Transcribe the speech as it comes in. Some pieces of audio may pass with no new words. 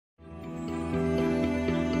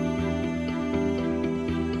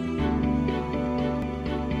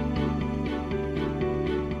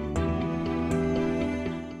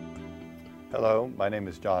Hello, my name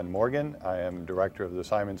is John Morgan. I am Director of the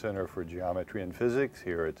Simon Center for Geometry and Physics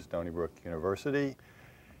here at Stony Brook University.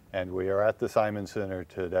 And we are at the Simon Center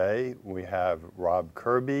today. We have Rob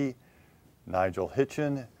Kirby, Nigel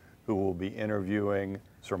Hitchin, who will be interviewing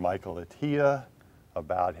Sir Michael Atiyah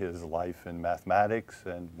about his life in mathematics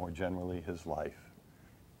and more generally his life.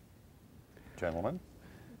 Gentlemen.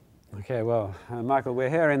 Okay, well, Michael, we're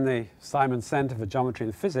here in the Simon Center for Geometry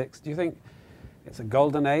and Physics. Do you think it's a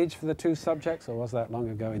golden age for the two subjects, or was that long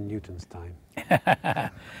ago in Newton's time?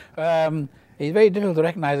 It's very difficult to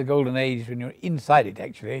recognize a golden age when you're inside it,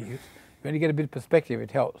 actually. You only get a bit of perspective, it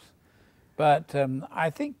helps. But I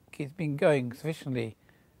think it's been going sufficiently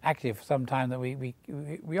active for some time that we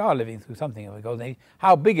are living through something of a golden age.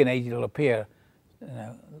 How big an age it'll appear,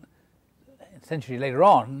 a century later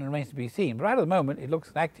on remains to be seen. But right at the moment, it looks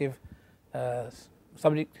an active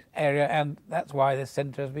subject area, and that's why this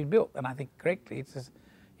centre has been built. And I think correctly,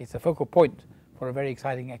 it's a focal point for a very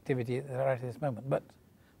exciting activity right at this moment. But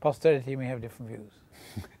posterity may have different views.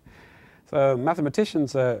 So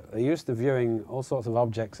mathematicians are used to viewing all sorts of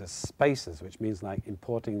objects as spaces, which means like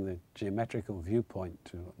importing the geometrical viewpoint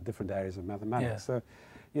to different areas of mathematics. Yeah. So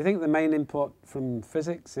you think the main import from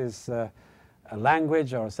physics is a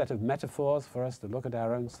language or a set of metaphors for us to look at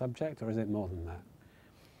our own subject, or is it more than that?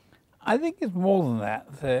 I think it's more than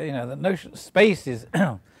that. The notion of space is,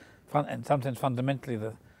 in some sense, fundamentally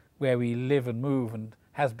where we live and move, and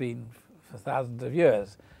has been for thousands of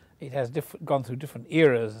years. It has gone through different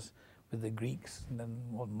eras with the Greeks and then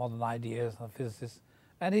more modern ideas and physicists,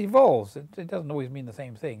 and it evolves. It doesn't always mean the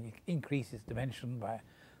same thing. It increases dimension by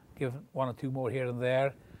giving one or two more here and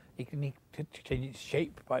there. It can change its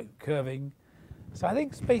shape by curving. So I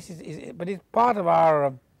think space but it's part of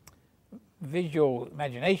our visual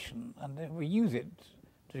imagination, and we use it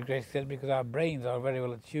to a great extent because our brains are very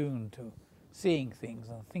well attuned to seeing things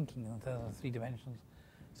and thinking in terms of 3 dimensions.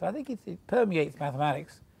 So I think it permeates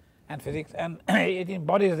mathematics and physics, and it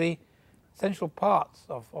embodies the essential parts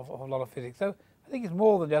of a lot of physics. So I think it's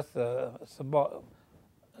more than just a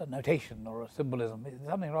notation or a symbolism. There's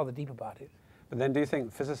something rather deep about it. But then do you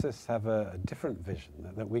think physicists have a different vision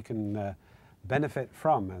that we can benefit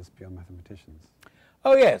from as pure mathematicians?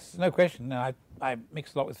 Oh yes, no question. I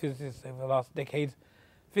mixed a lot with physicists over the last decades.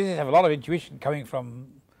 Physicists have a lot of intuition coming from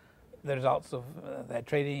the results of their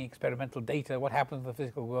training, experimental data, what happens in the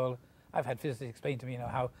physical world. I've had physicists explain to me,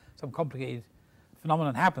 how some complicated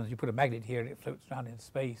phenomenon happens. You put a magnet here and it floats around in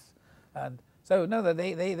space. And so, no,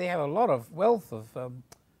 they have a lot of wealth of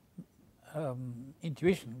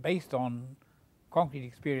intuition based on concrete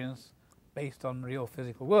experience, based on real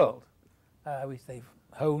physical world, which they've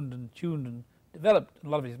honed and tuned and developed. A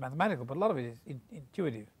lot of it is mathematical, but a lot of it is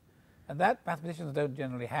intuitive. And that mathematicians don't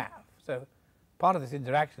generally have. So part of this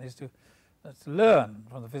interaction is to learn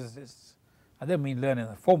from the physicists. I don't mean learn in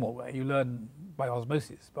a formal way. You learn by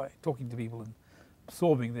osmosis, by talking to people and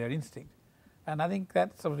absorbing their instinct. And I think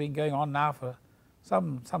that's sort of been going on now for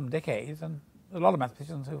some decades, and a lot of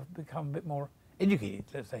mathematicians who have become a bit more educated,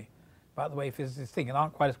 let's say, about the way physicists think and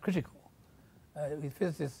aren't quite as critical.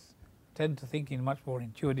 Physicists tend to think in much more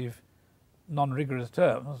intuitive, non-rigorous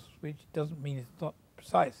terms, which doesn't mean it's not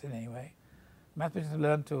precise in any way. Mathematicians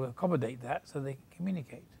learn to accommodate that so they can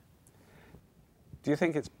communicate. Do you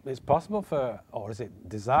think it's possible or is it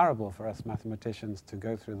desirable for us mathematicians to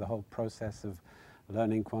go through the whole process of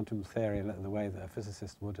learning quantum theory the way that a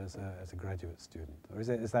physicist would as a graduate student? Or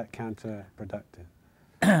is that counterproductive?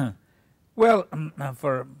 Well,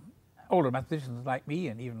 for older mathematicians like me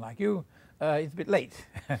and even like you, it's a bit late.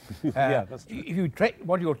 Yeah, that's true. If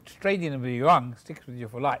what you're trained in when you're young sticks with you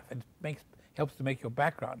for life and helps to make your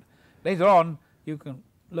background. Later on, you can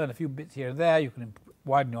learn a few bits here and there, you can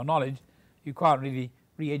widen your knowledge. You can't really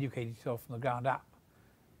re-educate yourself from the ground up.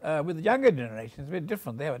 With the younger generation, it's a bit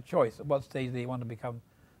different. They have a choice at what stage they want to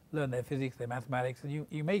learn their physics, their mathematics, and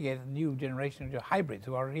you may get a new generation of hybrids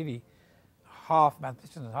who are really half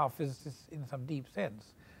mathematicians and half physicists in some deep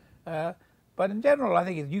sense. But in general, I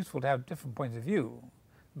think it's useful to have different points of view.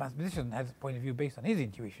 The mathematician has a point of view based on his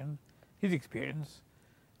intuition, his experience,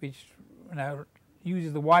 which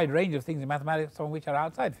uses the wide range of things in mathematics, some of which are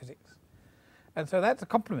outside physics. And so that's a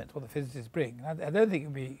compliment to what the physicists bring. I don't think it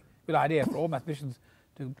would be a good idea for all mathematicians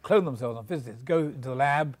to clone themselves on physicists, go into the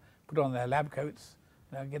lab, put on their lab coats,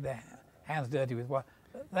 get their hands dirty with what.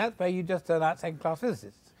 That's where you just turn out second-class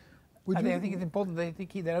physicists. I think it's important that they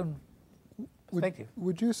keep their own perspective.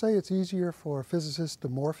 Would you say it's easier for physicists to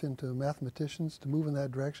morph into mathematicians, to move in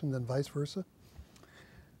that direction, than vice versa?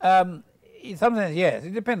 In some sense, yes.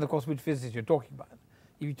 It depends, of course, which physicist you're talking about.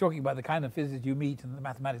 If you're talking about the kind of physicist you meet in the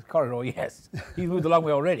mathematics corridor, yes, he's moved a long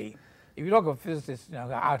way already. if you look at physicists, you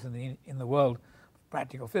know, out in the world,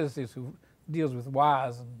 practical physicists who deals with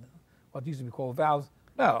wires and what used to be called valves,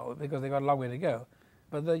 no, because they've got a long way to go.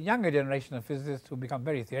 But the younger generation of physicists who become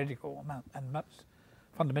very theoretical and much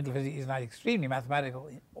fundamental physics is now extremely mathematical,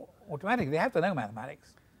 automatically they have to know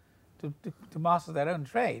mathematics to master their own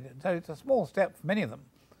trade. And so it's a small step for many of them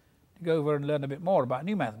to go over and learn a bit more about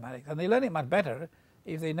new mathematics. And they learn it much better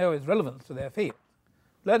if they know its relevance to their field.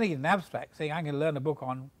 Learning it in abstract, saying I'm going to learn a book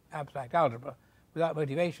on abstract algebra without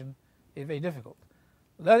motivation is very difficult.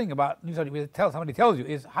 Learning about new subject where somebody tells you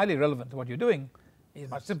is highly relevant to what you're doing is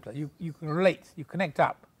much simpler. You can relate, you connect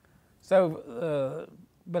up. So,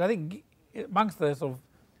 but I think amongst the sort of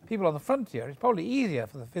people on the frontier, it's probably easier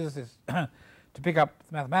for the physicists to pick up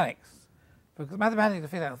mathematics, because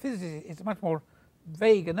mathematics and physics is a much more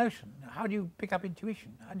vague a notion. How do you pick up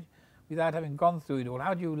intuition? Without having gone through it all,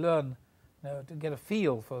 how do you learn, you know, to get a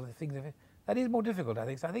feel for the things? That is more difficult, I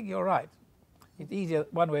think. So I think you're right. It's easier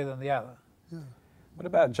one way than the other. Yeah. What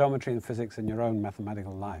about geometry and physics in your own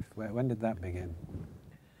mathematical life? When did that begin?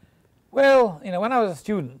 Well, you know, when I was a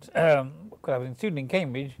student, because I was a student in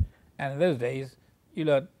Cambridge, and in those days, you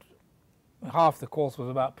learned half the course was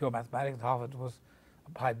about pure mathematics, and half of it was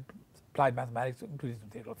applied mathematics, including some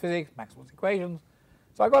theoretical physics, Maxwell's equations.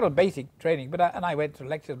 So I got a basic training, but I went to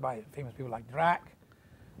lectures by famous people like Dirac.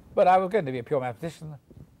 But I was going to be a pure mathematician.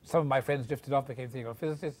 Some of my friends drifted off, became theoretical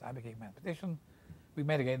physicists. I became a mathematician. We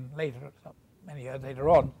met again later, many years later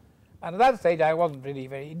on. And at that stage, I wasn't really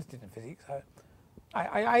very interested in physics.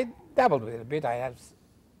 I dabbled with it a bit. And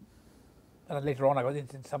later on, I got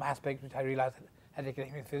interested in some aspects which I realized had to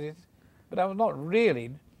connect with physics. But I was not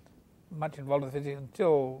really much involved with physics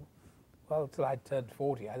until I turned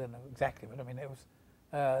 40. I don't know exactly, but I mean, it was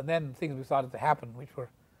then things started to happen which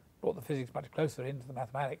brought the physics much closer into the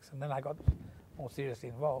mathematics, and then I got more seriously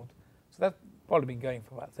involved. So that's probably been going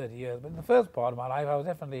for about 30 years. But in the first part of my life, I was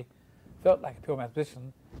definitely felt like a pure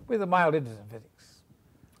mathematician with a mild interest in physics.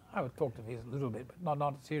 I would talk to physics a little bit, but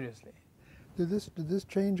not seriously. Did this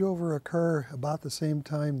changeover occur about the same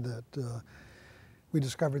time that we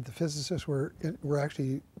discovered the physicists were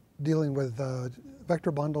actually dealing with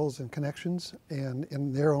vector bundles and connections, and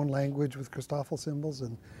in their own language with Christoffel symbols,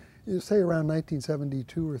 and you say around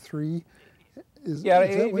 1972 or 3? It was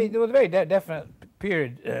a very definite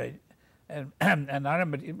period, and I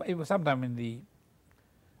remember it was sometime in the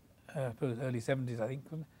early 70s, I think.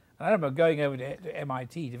 And I remember going over to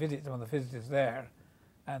MIT to visit some of the physicists there,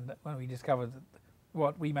 and when we discovered that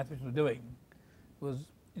what we mathematicians were doing was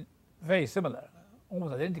very similar,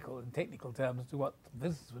 almost identical in technical terms to what the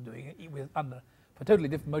physicists were doing, for totally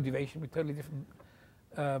different motivation, with totally different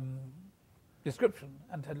description,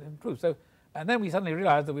 and totally improved. So, and then we suddenly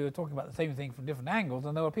realized that we were talking about the same thing from different angles,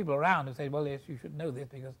 and there were people around who said, well, yes, you should know this,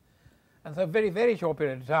 because... And so a very, very short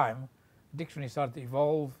period of time, the dictionary started to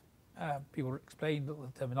evolve, people explained the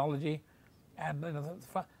terminology, and you know,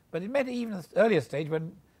 but it met even at the earlier stage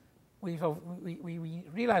when we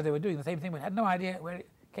realized they were doing the same thing, but had no idea where it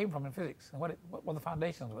came from in physics and what the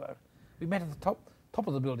foundations were. We met at the top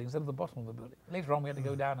of the building instead of the bottom of the building. Later on, we had to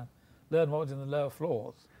go down and learn what was in the lower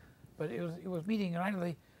floors. But it was meeting right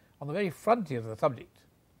on the very frontier of the subject.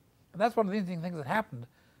 And that's one of the interesting things that happened.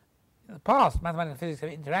 In the past, mathematics and physics have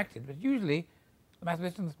interacted, but usually the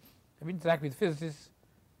mathematicians have interacted with physicists.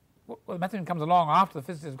 Well, the mathematician comes along after the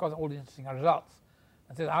physicist has got all the interesting results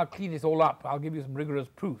and says, I'll clean this all up, I'll give you some rigorous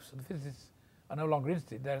proofs. And the physicists are no longer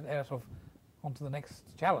interested, they're sort of on to the next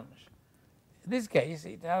challenge. In this case,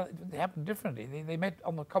 it happened differently. They met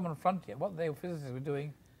on the common frontier. What the physicists were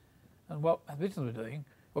doing and what mathematicians were doing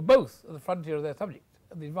were both at the frontier of their subject,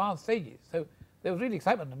 at the advanced stages. So there was really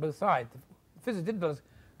excitement on both sides. The physicists didn't just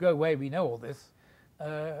go away, we know all this.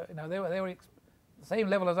 You know, they were the same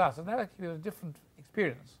level as us, and that actually was a different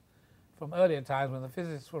experience from earlier times when the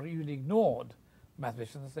physicists were usually ignored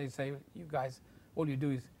mathematicians. They'd say, you guys, all you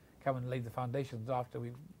do is come and lay the foundations after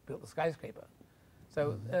we've built the skyscraper.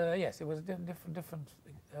 So yes, it was a different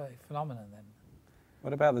phenomenon then.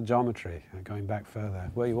 What about the geometry, going back further?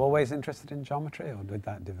 Were you always interested in geometry, or did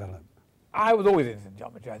that develop? I was always interested in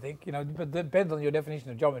geometry, I think. You know, but it depends on your definition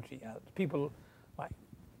of geometry. You know, people like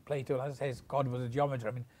Plato and others say God was a geometer.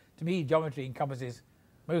 I mean, to me, geometry encompasses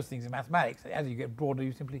most things in mathematics. As you get broader,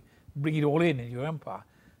 you simply bring it all in your empire.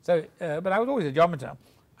 So, but I was always a geometer.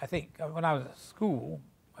 I think when I was at school,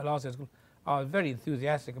 my last year of school, I was very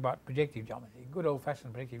enthusiastic about projective geometry, good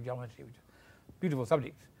old-fashioned projective geometry, which is a beautiful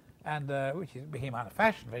subject, and which became out of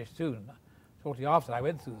fashion very soon. Shortly after I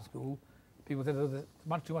went through the school, people said, oh,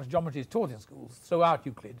 much too much geometry is taught in schools. Throw out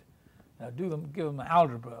Euclid, give them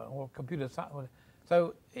algebra or computer science.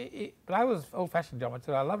 So, but I was old-fashioned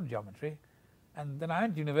geometry. I loved geometry, And then I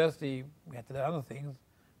went to university, we had to learn other things,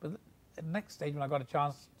 but at the next stage when I got a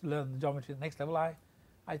chance to learn the geometry at the next level,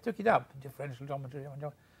 I took it up, differential geometry.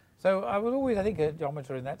 So I was always, I think, a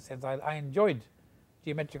geometer in that sense. I enjoyed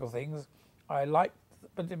geometrical things. I liked,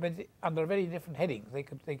 but under very different headings. They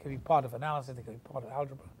could be part of analysis, they could be part of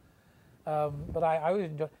algebra. But I always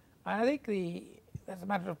enjoyed, and I think that's a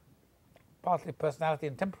matter of partly personality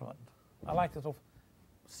and temperament. I like to sort of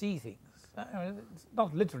see things. I mean, it's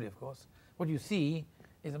not literally, of course. What you see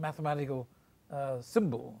is a mathematical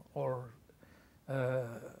symbol or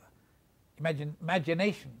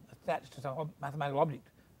imagination attached to some mathematical object,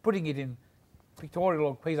 putting it in pictorial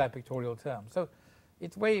or quasi-pictorial terms. So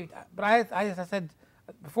it's way, but as I said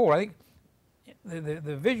before, I think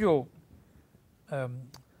the visual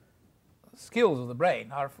skills of the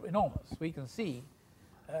brain are enormous. We can see,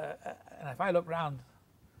 and if I look around,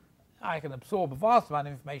 I can absorb a vast amount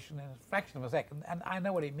of information in a fraction of a second, and I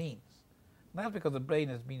know what it means. And that's because the brain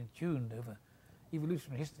has been tuned over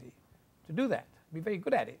evolutionary history to do that, be very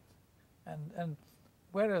good at it. And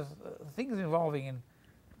whereas things involving in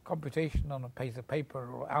computation on a piece of paper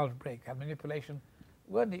or algebraic and manipulation,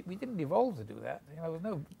 we didn't evolve to do that. You know, there was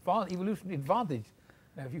no evolutionary advantage.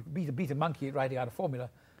 You know, if you could beat a monkey at writing out a formula.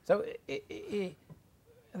 So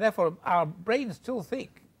therefore, our brains still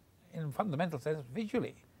think in a fundamental sense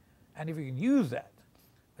visually. And if we can use that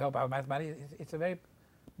to help our mathematics, it's a very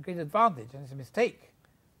great advantage. And it's a mistake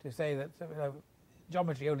to say that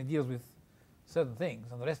geometry only deals with certain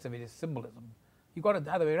things and the rest of it is symbolism. You've got it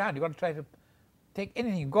the other way around. You've got to try to take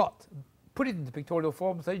anything you've got and put it into pictorial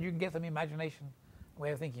form so that you can get some imagination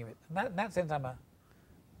way of thinking of it. And in that sense, I'm a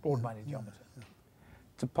broad-minded geometer.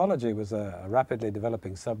 Topology was a rapidly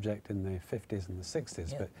developing subject in the 50s and the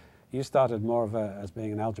 60s, but you started more of as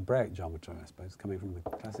being an algebraic geometer, I suppose, coming from the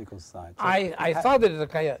classical side. So I started as a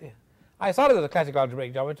classical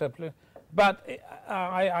algebraic geometer, but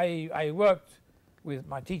I worked with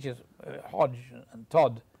my teachers, Hodge and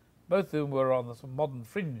Todd, both of whom were on the sort of modern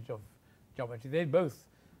fringe of geometry. They'd both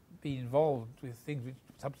been involved with things which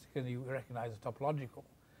subsequently we recognize as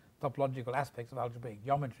topological aspects of algebraic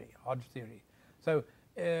geometry, Hodge theory. So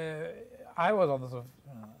I was on the sort of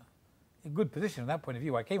a good position from that point of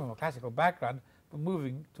view. I came from a classical background, but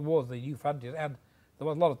moving towards the new frontiers, and there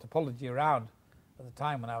was a lot of topology around at the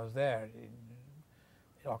time when I was there in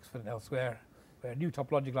Oxford and elsewhere, where new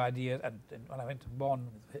topological ideas, and when I went to Bonn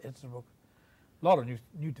with Edinburgh, a lot of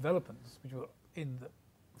new developments which were in the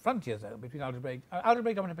frontier zone between algebraic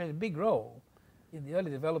geometry played a big role in the early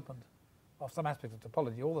development of some aspects of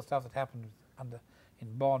topology. All the stuff that happened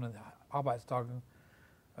in Bonn and Arbeitstagen,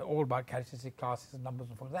 all about characteristic classes and numbers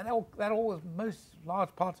and forms. That all was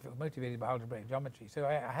large parts of it was motivated by algebraic geometry. So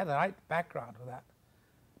I had the right background for that,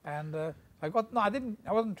 and I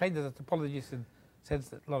wasn't trained as a topologist in the sense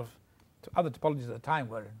that a lot of other topologists at the time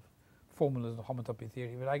were in formulas and homotopy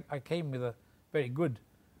theory. But I came with a very good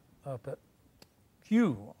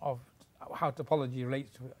view of how topology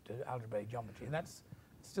relates to algebraic geometry, and that's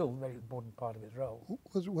still a very important part of its role.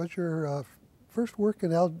 Was your first work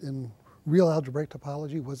in real algebraic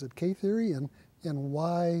topology, was it K-theory, and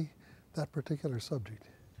why that particular subject?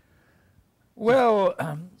 Well,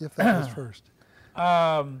 if that was first.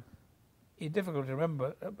 It's difficult to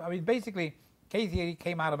remember. I mean, basically, K-theory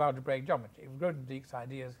came out of algebraic geometry. It was Grothendieck's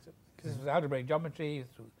ideas. This was algebraic geometry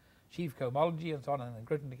through sheaf cohomology and so on, and then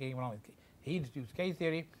Grothendieck came along with he introduced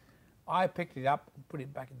K-theory. I picked it up and put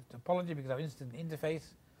it back into topology because I was interested in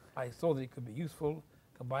interface. I saw that it could be useful,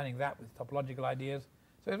 combining that with topological ideas.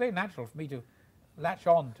 So it was very natural for me to latch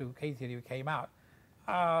on to K-theory when it came out.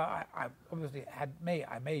 I obviously I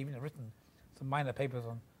may even have written some minor papers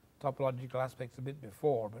on topological aspects a bit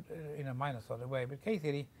before, but in a minor sort of way. But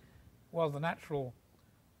K-theory was the natural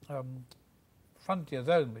frontier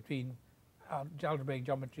zone between algebraic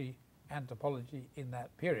geometry and topology in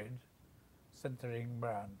that period, centering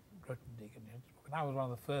around Grothendieck and Hitchin. And I was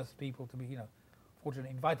one of the first people to be,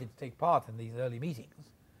 fortunately invited to take part in these early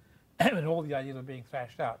meetings, and all the ideas were being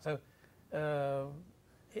thrashed out. So,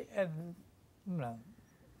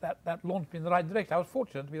 that launched me in the right direction. I was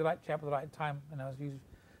fortunate to be the right chap at the right time, as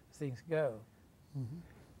things go. Mm-hmm.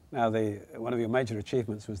 Now, one of your major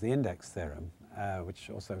achievements was the index theorem, which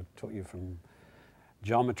also took you from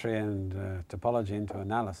geometry and topology into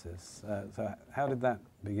analysis. So how did that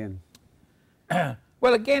begin?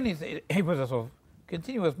 Well, again, it was a sort of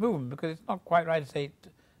continuous movement, because it's not quite right to say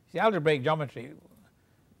algebraic geometry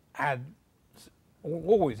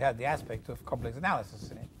always had the aspect of complex analysis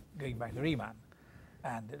in it, going back to Riemann,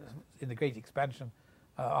 and in the great expansion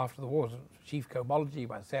after the wars, sheaf cohomology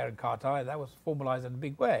by Serre and Cartaya, that was formalized in a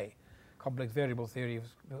big way. Complex variable theory was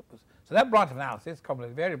so that branch of analysis,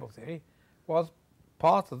 complex variable theory, was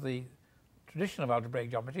part of the tradition of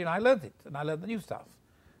algebraic geometry, and I learned it, and I learned the new stuff.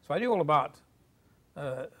 So I knew all about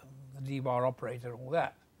the D-bar operator and all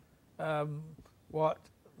that. What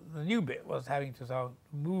the new bit was having to sort of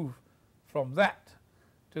move from that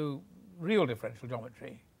to real differential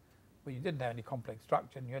geometry, where you didn't have any complex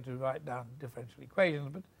structure and you had to write down differential equations,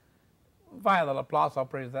 but via the Laplace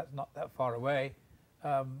operators, that's not that far away.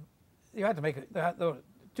 You had to make there were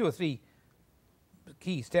 2 or 3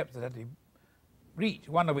 key steps that had to be reached,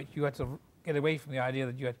 one of which you had to get away from the idea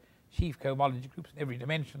that you had chief cohomology groups in every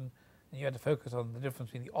dimension, and you had to focus on the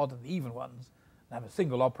difference between the odd and the even ones, and have a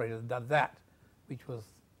single operator that does that, which was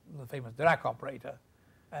the famous Dirac operator.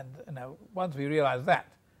 And once we realized that,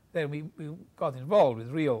 then we got involved with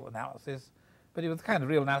real analysis, but it was the kind of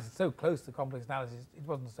real analysis so close to complex analysis, it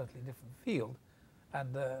wasn't a totally different field,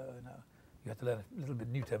 and you had to learn a little bit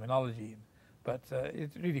new terminology, but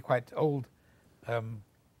it's really quite old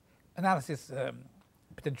analysis,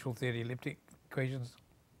 potential theory, elliptic equations.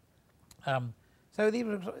 So these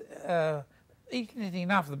were, interesting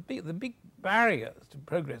enough, the big barriers to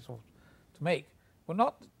progress or to make were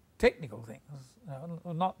not technical things,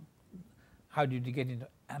 not how did you get into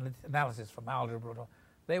analysis from algebra.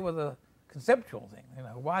 They were the conceptual thing.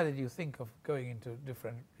 Why did you think of going into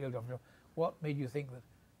different real geometry? What made you think that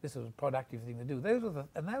this was a productive thing to do? Those were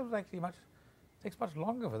and that was actually takes much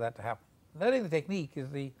longer for that to happen. Learning the technique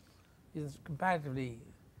is comparatively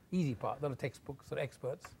easy part. A lot of textbooks or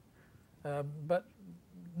experts, but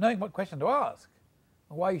knowing what question to ask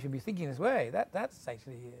and why you should be thinking this way, that's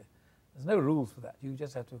actually there's no rules for that. You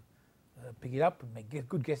just have to pick it up and make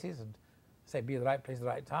good guesses and say be at the right place at the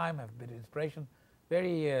right time, have a bit of inspiration.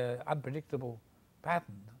 Very unpredictable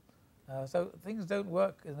pattern. So things don't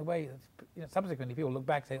work in the way that subsequently people look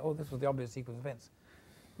back and say, oh, this was the obvious sequence of events.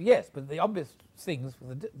 Yes, but the obvious things,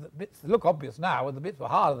 the bits that look obvious now, were the bits were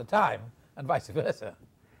hard at the time, and vice versa.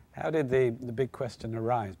 How did the big question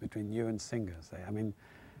arise between you and Singer? I mean,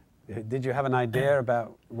 did you have an idea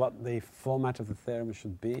about what the format of the theorem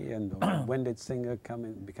should be, and when did Singer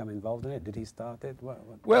become involved in it? Did he start it? What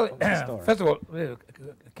was the story? First of all, a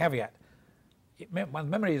caveat. One's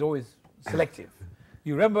memory is always selective.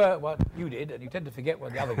 You remember what you did, and you tend to forget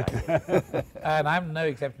what the other guy did. And I'm no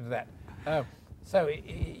exception to that.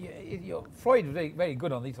 Freud was very, very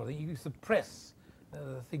good on these sort of things. You suppress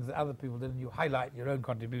the things that other people did, and you highlight your own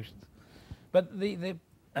contributions. But let's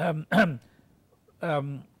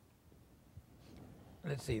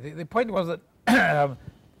see. The point was that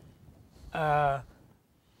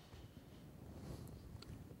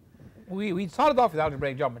we started off with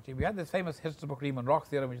algebraic geometry. We had this famous Hirstelbruch-Riemann-Roch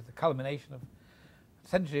theorem, which is the culmination of a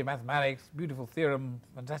century of mathematics, beautiful theorem,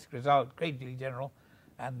 fantastic result, greatly general.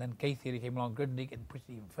 And then K-theory came along, Grothendieck, and pushed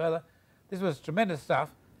it even further. This was tremendous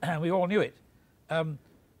stuff, and we all knew it. And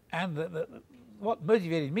what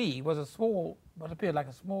motivated me was what appeared like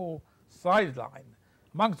a small sideline.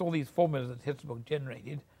 Amongst all these formulas that Hirstelbruch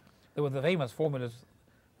generated, there were the famous formulas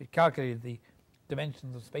which calculated the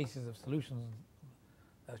dimensions of spaces of solutions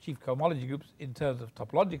of chief cohomology groups in terms of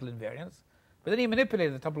topological invariance. But then he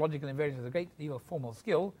manipulated the topological invariance with a great deal of formal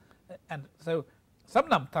skill. And so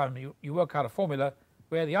sometimes you work out a formula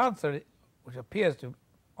where the answer, which appears to,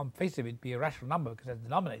 on face of it, be a rational number because it has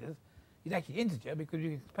denominators, is actually integer because you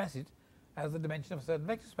can express it as the dimension of a certain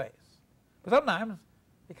vector space. But sometimes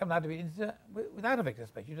it comes out to be integer without a vector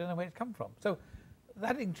space. You don't know where it's come from. So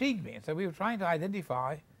that intrigued me. And so we were trying to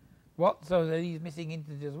identify what these missing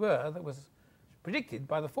integers were that was predicted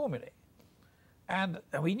by the formulae. And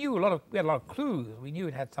we knew we had a lot of clues. We knew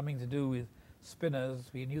it had something to do with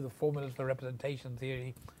spinors. We knew the formulas for representation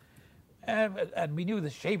theory. And we knew the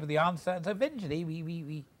shape of the answer, and so eventually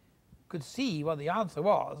we could see what the answer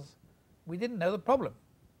was. We didn't know the problem.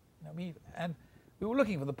 And we were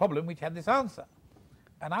looking for the problem which had this answer.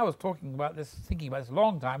 And I was thinking about this a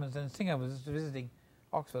long time, and then Singer was visiting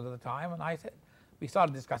Oxford at the time, and we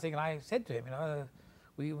started discussing, and I said to him,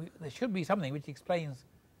 there should be something which explains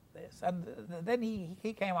this. And then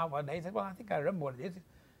he came out one day and said, well, I think I remember what it is.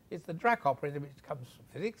 It's the Dirac operator which comes from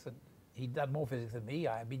physics, and he'd done more physics than me.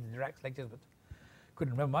 I had been to Dirac's lectures, but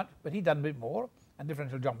couldn't remember much. But he'd done a bit more, and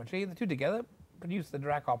differential geometry. The two together produced the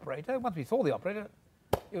Dirac operator. Once we saw the operator,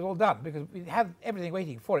 it was all done, because we had everything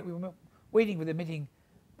waiting for it. We were waiting for the emitting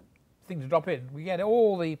thing to drop in. We had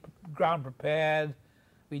all the ground prepared.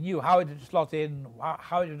 We knew how it would slot in,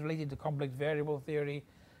 how it was related to complex variable theory.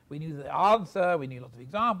 We knew the answer. We knew lots of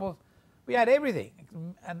examples. We had everything.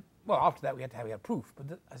 And, well, after that, we had proof.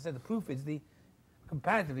 But I said the proof is the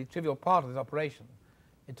comparatively trivial part of this operation.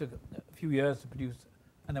 It took a few years to produce,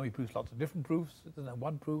 and then we produced lots of different proofs. There's no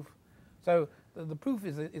one proof. So the proof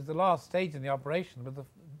is the last stage in the operation, but the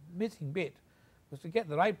missing bit was to get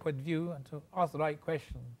the right point of view and to ask the right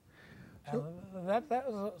question. And that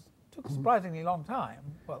took a surprisingly long time,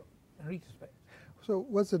 well, in retrospect. So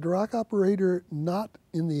was the Dirac operator not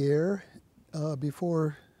in the air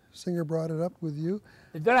before Singer brought it up with you?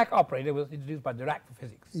 The Dirac operator was introduced by Dirac for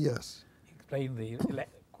physics. Yes. He explained the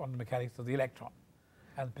quantum mechanics of the electron,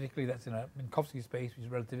 and particularly that's in a Minkowski space, which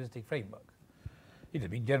is a relativistic framework. It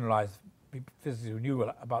had been generalized, physicists who knew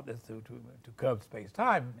about this to curved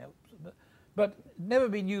space-time, but never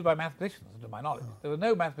been used by mathematicians, to my knowledge. There were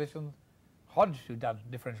no mathematicians. Hodge, who'd done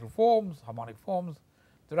differential forms, harmonic forms.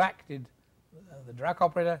 Dirac did the Dirac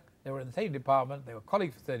operator. They were in the same department. They were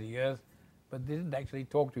colleagues for 30 years, but they didn't actually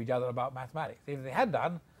talk to each other about mathematics. If they had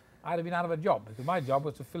done, I'd have been out of a job, because my job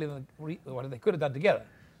was to fill in what they could have done together,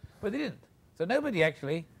 but they didn't. So nobody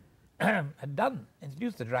actually had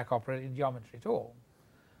introduced the Dirac operator in geometry at all.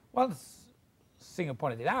 Once Singer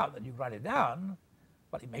pointed it out that you write it down,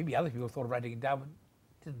 but maybe other people thought of writing it down, but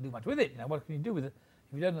didn't do much with it. You know, what can you do with it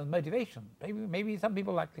if you don't know the motivation? Maybe some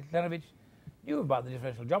people like Klenovich knew about the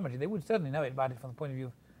differential geometry. They would certainly know about it from the point of view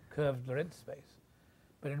of curved Lorentz space.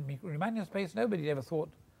 But in Riemannian space, nobody ever thought,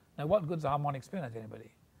 now what good's a harmonic spinner to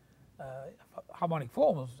anybody? Harmonic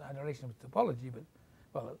forms had a relation with topology, but,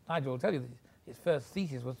 well, Nigel will tell you that his first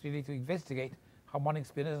thesis was really to investigate harmonic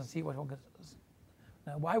spinners and see what one could.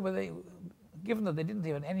 Now, why were they, given that they didn't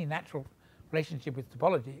have any natural relationship with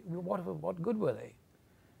topology, what good were they?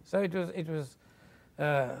 So it was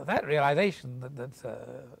that realization that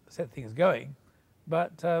set things going.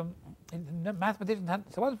 But mathematicians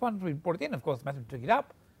hadn't, so once we brought it in, of course, mathematicians took it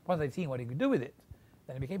up. Once they'd seen what he could do with it,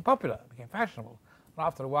 then it became popular, it became fashionable. And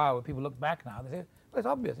after a while, when people look back now, they say, well, it's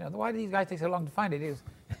obvious, you know, why do these guys take so long to find it? It's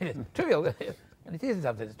trivial, and it is in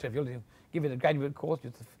some sense trivial. You give it a graduate course,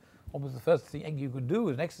 it's almost the first thing you could do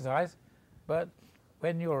as an exercise. But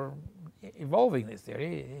when you're evolving this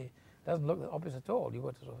theory, it doesn't look obvious at all. You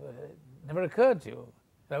would sort of, it never occurred to you.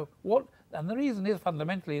 So and the reason is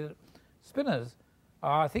fundamentally that spinners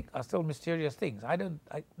I think are still mysterious things.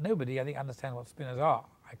 Nobody, I think, understands what spinners are,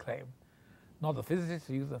 I claim. Not the physicists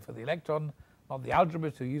who use them for the electron, not the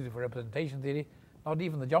algebraists who use it for representation theory, not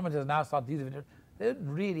even the geometers now start using it. They don't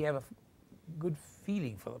really have a good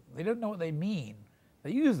feeling for them. They don't know what they mean.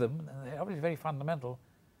 They use them, and they're obviously very fundamental.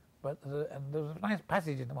 But and there's a nice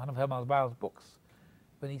passage in one of Hermann Weyl's books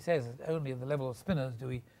when he says that only at the level of spinners do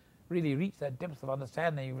we really reach that depth of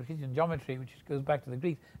understanding of Hitchin geometry, which goes back to the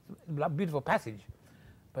Greeks. It's a beautiful passage,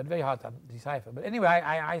 but very hard to decipher. But anyway,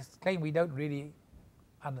 I claim we don't really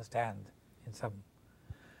understand, in some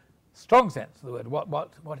strong sense of the word,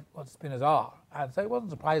 what spinners are. And so it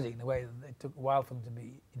wasn't surprising in the way that it took a while for them to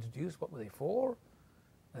be introduced. What were they for?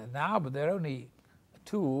 They're now, but they're only a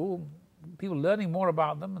tool. People learning more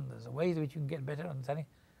about them, and there's ways in which you can get better understanding.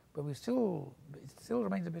 But it still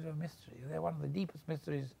remains a bit of a mystery. They're one of the deepest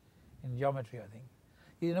mysteries in geometry, I think.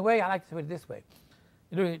 In a way, I like to put it this way.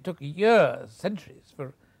 You know, it took years, centuries,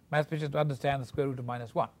 for mathematicians to understand the square root of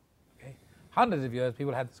 -1. Okay? Hundreds of years,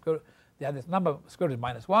 people had they had this number, square root of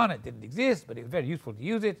 -1. It didn't exist, but it was very useful to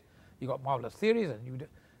use it. You got marvelous theories, and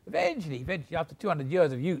eventually, after 200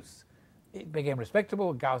 years of use, it became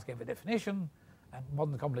respectable. Gauss gave a definition, and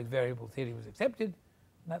modern complex variable theory was accepted,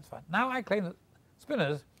 and that's fine. Now I claim that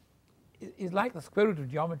spinners is like the square root of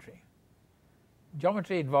geometry.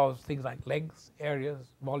 Geometry involves things like lengths,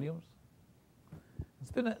 areas, volumes. And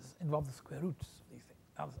spinners involve the square roots of these things.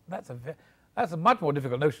 Now, that's a much more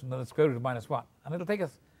difficult notion than the square root of -1. And it'll take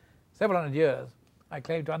us several hundred years, I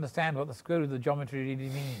claim, to understand what the square root of the geometry really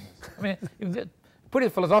means. I mean, you can put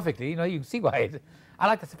it philosophically, you know, you can see why I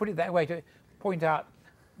like to put it that way to point out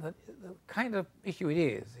the kind of issue it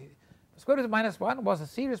is. The square root of -1 was a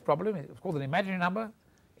serious problem. It was called an imaginary number.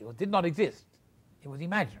 It did not exist. It was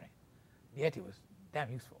imaginary. Yet it was damn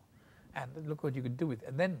useful. And look what you could do with it.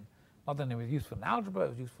 And then not only was it useful in algebra, it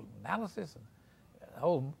was useful in analysis and the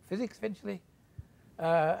whole physics eventually.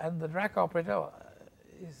 And the Dirac operator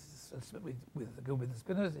is with the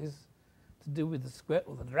spinners is to do with the square.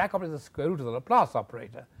 Well, the Dirac operator is the square root of the Laplace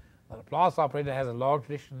operator. The Laplace operator has a long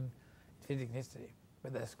tradition in physics and history.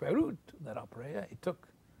 But the square root of that operator,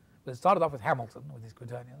 it started off with Hamilton with his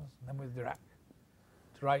quaternions, and then with Dirac,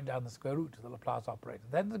 to write down the square root of the Laplace operator.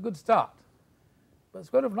 That's a good start. But the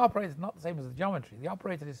square root of an operator is not the same as the geometry. The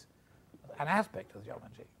operator is an aspect of the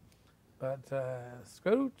geometry. But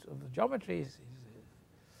square root of the geometry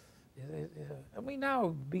and we now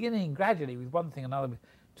beginning gradually with one thing or another, with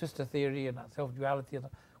twistor theory and self-duality, and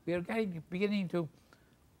we are beginning to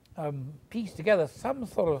piece together some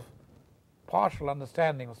sort of partial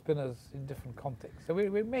understanding of spinners in different contexts. So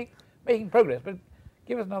we're making progress, but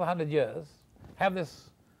give us another 100 years, have this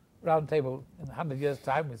round table in 100 years'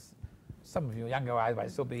 time with some of your younger eyes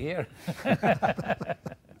might still be here.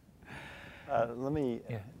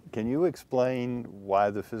 Can you explain why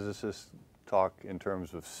the physicists talk in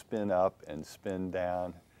terms of spin up and spin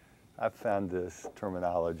down? I've found this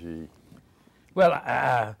terminology.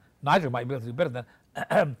 Well, Nigel might be able to do better than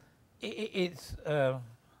that.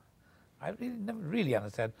 I never really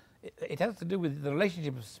understand. It has to do with the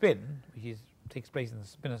relationship of spin, which takes place in the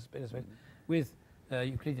spinor space, with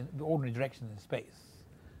Euclidean, the ordinary direction in space.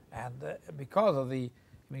 And because of the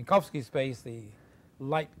Minkowski space, the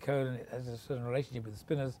light cone has a certain relationship with the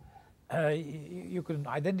spinners, you can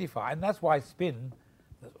identify, and that's why spin,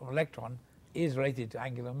 or electron, is related to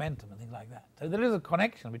angular momentum and things like that. So there is a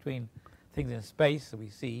connection between things in space that we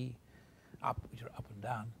see, which are up and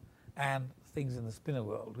down, and things in the spinor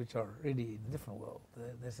world, which are really in a different world.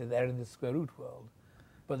 They say they're in the square root world,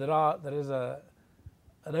 but there is an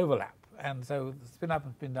overlap, and so the spin up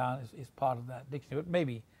and spin down is part of that dictionary. But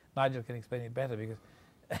maybe Nigel can explain it better, because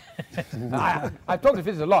I've talked to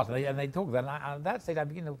physicists a lot, and they talk that, and at that stage I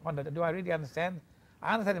begin to wonder, do I really understand?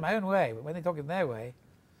 I understand in my own way, but when they talk in their way,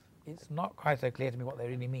 it's not quite so clear to me what they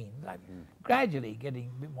really mean. I'm gradually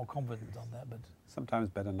getting a bit more confident on that, but sometimes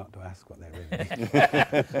better not to ask what they really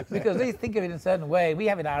mean. because they think of it in a certain way, we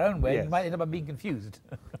have it our own way, Yes. and might end up being confused.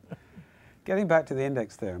 Getting back to the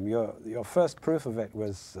index theorem, your first proof of it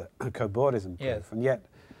was a cobordism proof, Yes. and yet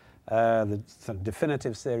the sort of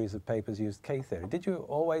definitive series of papers used K-theory. Did you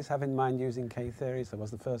always have in mind using K-theory? So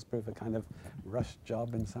was the first proof a kind of rush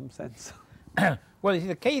job in some sense? Well, you see,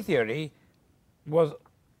 the K-theory was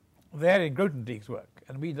there in Grothendieck's work,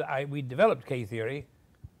 and we developed K-theory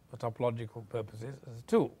for topological purposes as a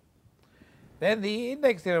tool. Then the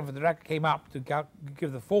index theorem for the Dirac came up to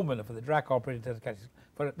give the formula for the Dirac operator.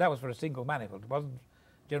 That was for a single manifold. It wasn't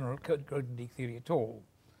general Grothendieck theory at all.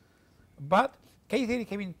 But K-theory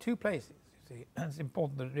came in two places, you see, and it's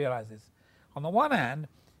important to realize this. On the one hand,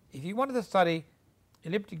 if you wanted to study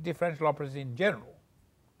elliptic differential operators in general,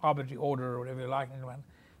 arbitrary order or whatever you like,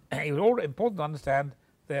 it was all important to understand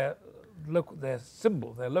their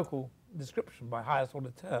symbol, their local description by highest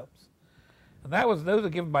order terms. And those are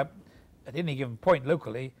given by, at any given point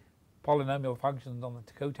locally, polynomial functions on the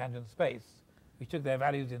cotangent space, which took their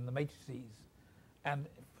values in the matrices. And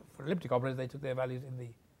for elliptic operators, they took their values in the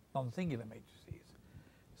non-singular matrices.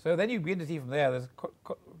 So then you begin to see from there there's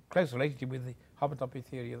a close relationship with the homotopy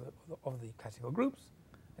theory of the classical groups.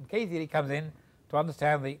 And K-theory comes in to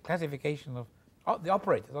understand the classification of the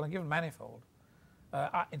operators on a given manifold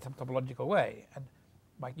in some topological way. And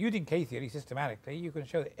by using K-theory systematically, you can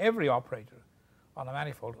show that every operator on a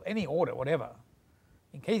manifold, any order, whatever,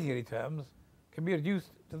 in K-theory terms, can be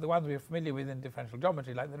reduced to the ones we're familiar with in differential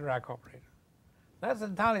geometry, like the Dirac operator. That's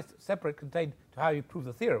entirely separate, contained to how you prove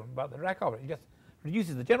the theorem about the Dirac operator. It just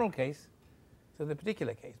reduces the general case to the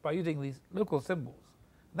particular case by using these local symbols.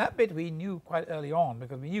 And that bit we knew quite early on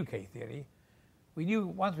because we knew K-theory. We knew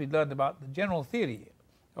once we'd learned about the general theory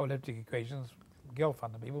of elliptic equations,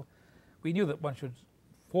 Gelfand and people, we knew that one should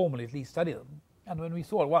formally at least study them. And when we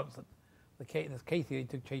saw at once that this K-theory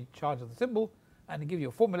took charge of the symbol and to give you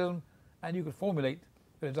a formalism, and you could formulate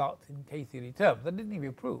the results in K-theory terms. That didn't give you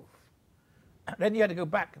a proof. Then you had to go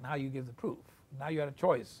back and how you give the proof. Now you had a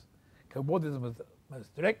choice. Cobordism was the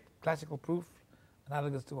most direct classical proof,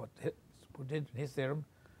 analogous to what Hitchin did in his theorem,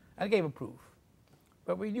 and it gave a proof.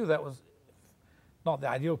 But we knew that was not the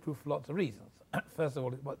ideal proof for lots of reasons. First of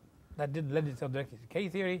all, that didn't lend itself directly to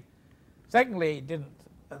K-theory. Secondly, it didn't,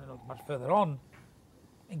 much further on,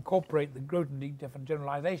 incorporate the Grothendieck different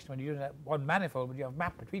generalization when you have one manifold, but you have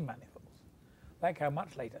map between manifolds. That came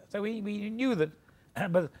much later. So we knew that,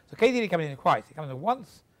 so K-theory comes in twice. It comes in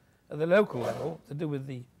once at the local level to do with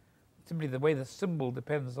simply the way the symbol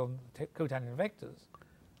depends on cotangent vectors,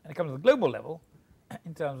 and it comes at the global level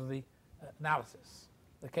in terms of the analysis.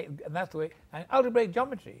 And that's the way. And algebraic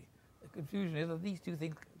geometry, the confusion is that these two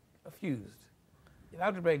things are fused. In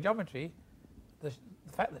algebraic geometry, the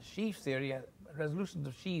fact that sheaf theory, resolutions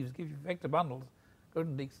of sheaves give you vector bundles,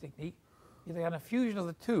 Grothendieck's technique, is a kind of fusion of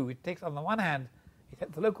the two. It takes, on the one hand, it has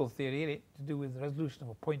the local theory to do with the resolution of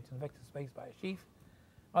a point in vector space by a sheaf.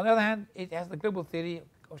 On the other hand, it has the global theory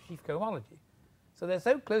of sheaf cohomology. So they're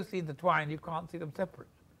so closely intertwined you can't see them separate.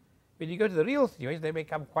 When you go to the real situation, they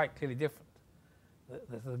become quite clearly different.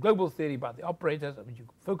 There's the global theory about the operators, which you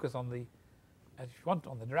focus on as you want,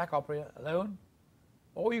 on the Dirac operator alone,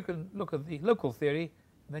 or you can look at the local theory,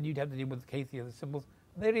 and then you'd have to deal with the K-theory of the symbols.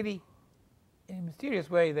 And they really, in a mysterious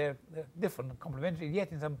way, they're different and complementary,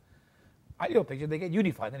 yet in some ideal picture they get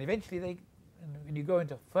unified. And eventually when you go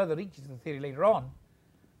into further reaches of the theory later on,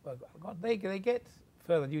 well, they get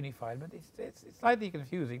further unified. But it's slightly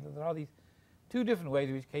confusing that there are these two different ways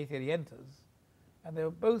in which K-theory enters, and they were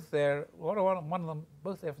both there, one of them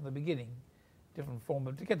both there from the beginning, different form.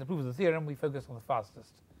 But to get the proof of the theorem, we focused on the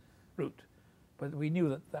fastest route. But we knew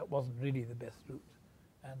that that wasn't really the best route.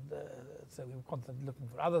 And so we were constantly looking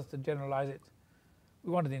for others to generalize it.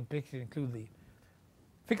 We wanted in particular to include the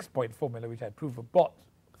fixed point formula, which I proved for Bott.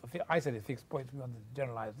 For isolated fixed points, we wanted to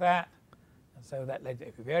generalize that. And so that led to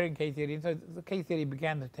equivariant K-theory. And so the K-theory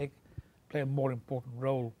began to play a more important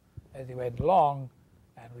role as we went along,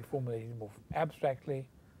 and we formulated it more abstractly.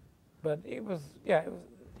 But it was, yeah,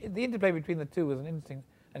 the interplay between the two was an interesting,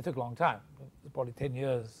 and it took a long time. It was probably 10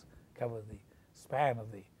 years covered the span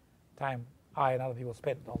of the time I and other people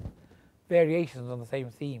spent on variations on the same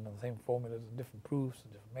theme and the same formulas and different proofs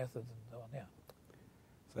and different methods and so on, yeah.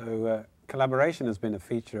 So collaboration has been a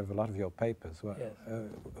feature of a lot of your papers. Yes.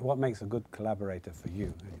 What makes a good collaborator for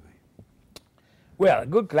you, anyway? Well, a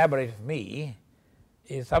good collaborator for me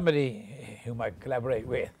is somebody whom I collaborate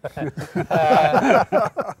with. And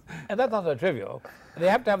that's not so trivial. They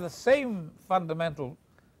have to have the same fundamental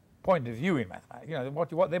point of view in mathematics. You know,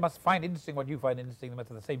 what they must find interesting, what you find interesting. They must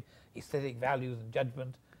have the same aesthetic values and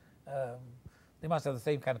judgment. They must have the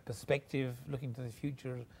same kind of perspective, looking to the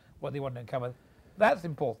future, what they want to uncover. That's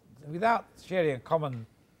important. Without sharing a common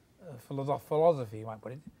philosophy, you might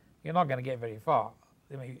put it, you're not going to get very far.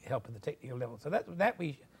 They may help at the technical level. So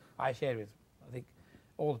I share with, I think,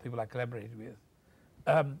 all the people I collaborated with.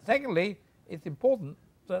 Secondly, it's important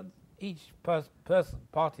that each party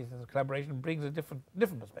to the collaboration brings a different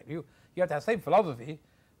perspective. You have to have the same philosophy,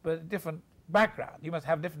 but a different background. You must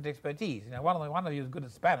have different expertise. You know, one of you is good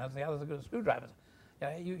at spanners, the others are good at screwdrivers.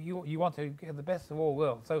 You want to get the best of all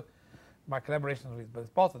worlds. So my collaborations with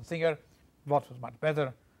both Bott and Singer, Bott was much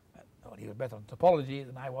better. He was better on topology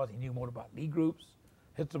than I was. He knew more about Lie groups.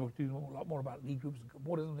 Hitchin knew a lot more about Lie groups and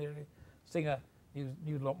coordination theory. Singer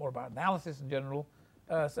knew a lot more about analysis in general.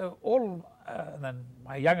 And then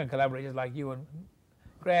my younger collaborators like you and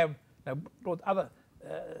Graham brought other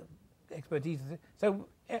expertise. So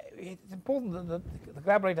it's important that the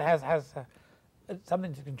collaborator has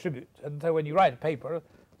something to contribute. And so when you write a paper,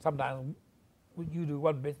 sometimes you do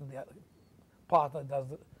one bit and the other partner does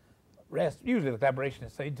the rest. Usually the collaboration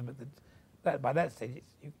is so intimate that by that stage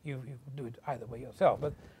you can do it either way yourself.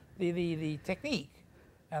 But the technique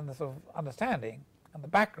and the sort of understanding and the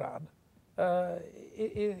background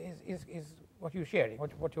is what you're sharing,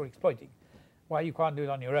 what you're exploiting. Why you can't do it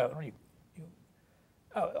on your own.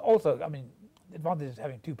 Also, I mean, the advantage of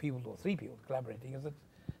having two people or three people collaborating is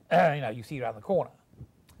that you see around the corner.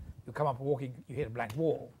 You come up walking, you hit a blank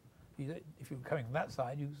wall. If you're coming from that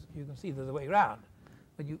side, you can see there's a way around.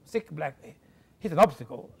 When you hit an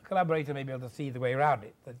obstacle, a collaborator may be able to see the way around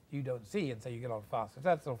it that you don't see, and so you get on faster. So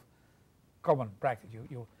that's sort of common practice.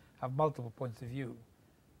 You'll have multiple points of view.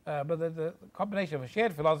 But the combination of a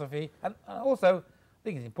shared philosophy, and also, I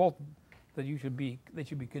think it's important that they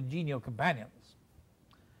should be congenial companions.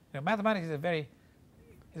 Mathematics is a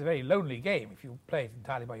very lonely game. If you play it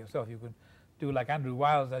entirely by yourself, you can do like Andrew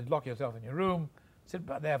Wiles, lock yourself in your room, sit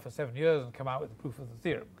back there for 7 years and come out with the proof of the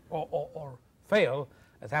theorem, or fail,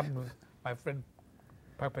 as happened with my friend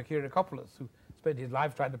Papakiriakopoulos, who spent his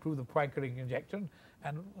life trying to prove the Poincare conjecture,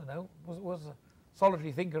 and was a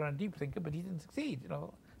solitary thinker and a deep thinker, but he didn't succeed.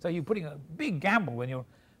 So you're putting a big gamble when you're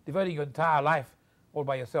devoting your entire life all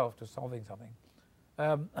by yourself to solving something.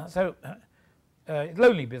 It's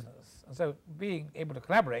lonely business, and so being able to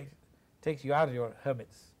collaborate takes you out of your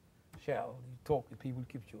hermit's shell. You talk with people,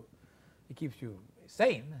 it keeps you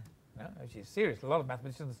sane, which is serious. A lot of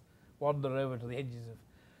mathematicians wander over to the edges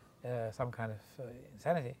of some kind of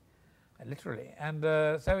insanity, literally, and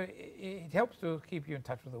so it helps to keep you in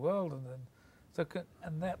touch with the world,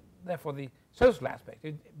 therefore the social aspect,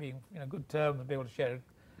 being good terms, and be able to share a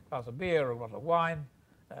glass of beer or a bottle of wine,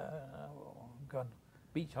 or go on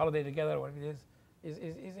beach holiday together, or whatever it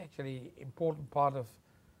is actually important part of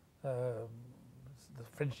the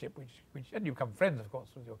friendship, and you become friends, of course,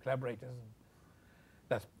 with your collaborators, and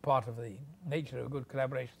that's part of the nature of a good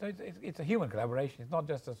collaboration. So it's a human collaboration. It's not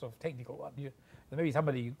just a sort of technical one. There may be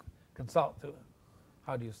somebody you consult to,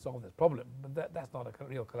 how do you solve this problem, but that's not a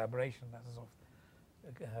real collaboration. That's a sort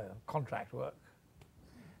of contract work.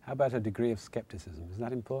 How about a degree of skepticism? Is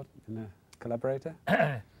that important in a collaborator?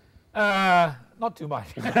 Not too much.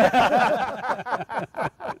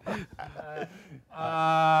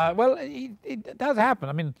 Well, it does happen.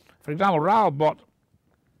 I mean, for example, Raoul Bott,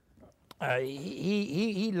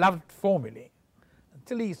 he loved formulae.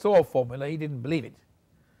 Until he saw a formula, he didn't believe it.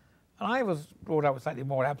 And I was brought up with slightly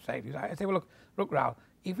more abstract views. I say, well, look, Raoul,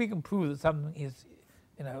 if we can prove that something is,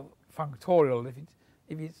 functorial,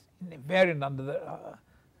 if it's invariant under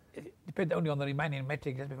it depends only on the Riemannian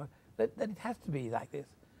metric, then it has to be like this.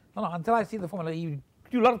 No, until I see the formula, you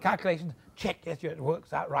do a lot of calculations, check, yes, it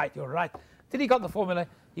works out right, you're right. Till he got the formula,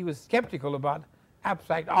 he was skeptical about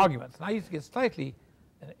abstract arguments. And I used to get slightly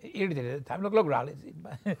irritated at the time. Look around,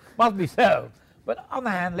 it must be so. But on the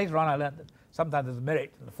hand, later on I learned that sometimes there's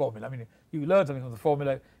merit in the formula. I mean, you learn something from the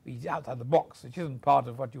formula, it's outside the box, which isn't part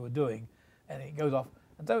of what you were doing, and it goes off.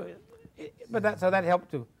 And so, so that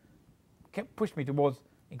helped to push me towards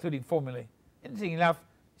including formulae. Interesting enough,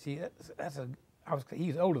 see,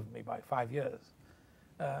 he's older than me by 5 years.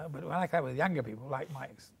 But when I came with younger people, like my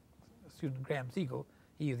student Graham Siegel,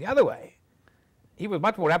 he was the other way. He was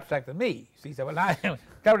much more abstract than me. See, so when I was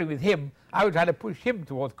covering with him, I would try to push him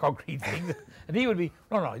towards concrete things, and he would be,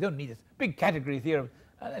 no, you don't need this big category theorem.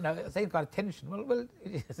 Same kind of tension. Well,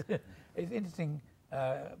 it's an interesting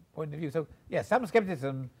point of view. So, yeah, some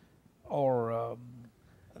skepticism, or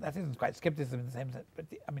that isn't quite skepticism in the same sense, but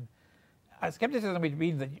I mean, skepticism, which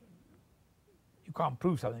means that you can't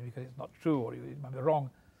prove something because it's not true or it might be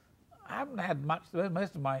wrong. I haven't had much.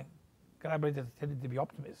 Most of my collaborators tended to be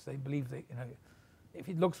optimists. They believe that, if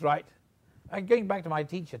it looks right. Going back to my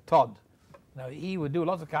teacher, Todd, he would do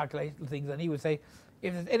lots of calculation things, and he would say,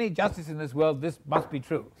 if there's any justice in this world, this must be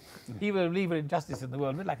true. He would believe in justice in the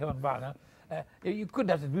world, a bit like Hermann Bahr. You couldn't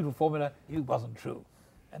have this beautiful formula if it wasn't true.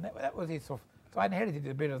 And that was his sort of, so I inherited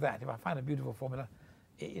a bit of that. If I find a beautiful formula,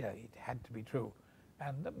 it had to be true.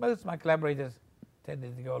 And most of my collaborators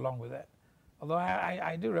tended to go along with that. Although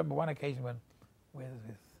I do remember one occasion with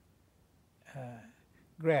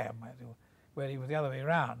Graham, where he was the other way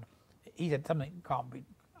around. He said something can't be.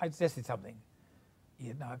 I suggested something. He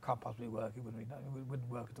said, no, it can't possibly work. It wouldn't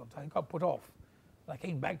work at all. So I got put off. And I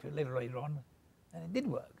came back to it later on, and it did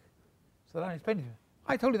work. So then I explained to him,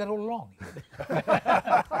 I told you that all along.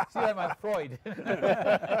 See, that my Freud.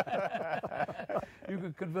 You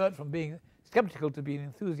could convert from being skeptical to being an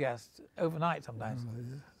enthusiast overnight sometimes.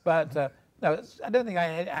 But no, I don't think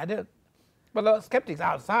I don't. Well, there are skeptics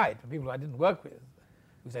outside, people I didn't work with,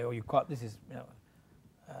 who say, oh, this is,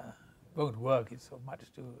 won't work, it's so much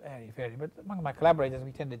too airy-fairy. But among my collaborators,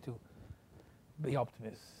 we tended to be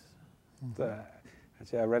optimists.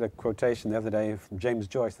 Actually, I read a quotation the other day from James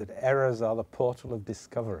Joyce that errors are the portal of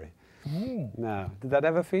discovery. Now, did that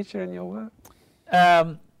ever feature in your work?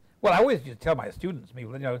 Well, I always just tell my students,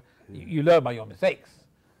 you learn by your mistakes.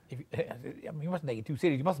 You mustn't take it too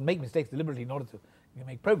serious. You mustn't make mistakes deliberately in order to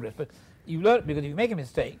make progress. But you learn, because if you make a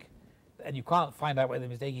mistake and you can't find out where the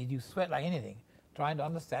mistake is, you sweat like anything, trying to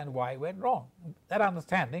understand why it went wrong. That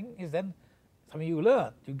understanding is then something you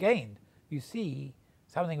learned, you gained. You see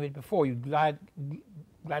something which before you glided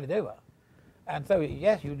over. And so,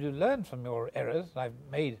 yes, you do learn from your errors. I'm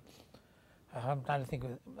trying to think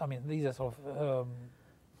of, these are sort of,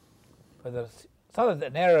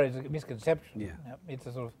 an error is a misconception. Yeah. It's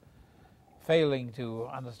a sort of failing to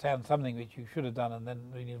understand something which you should have done, and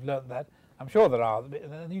then when you've learned that, I'm sure there are.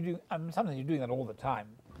 And you do. Sometimes you're doing that all the time,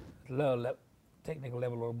 at a lower technical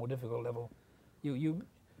level or a more difficult level. You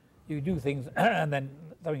do things, and then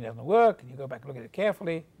something doesn't work, and you go back and look at it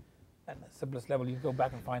carefully. At the simplest level, you go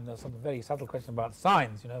back and find some very subtle question about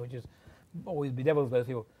signs, which is always bedevils those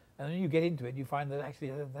people. And then you get into it, you find that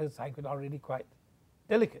actually those signs are really quite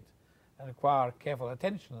delicate and require careful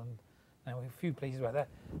attention, and a few places like that.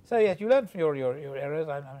 So yes, you learn from your errors.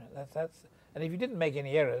 And if you didn't make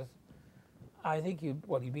any errors, I think you'd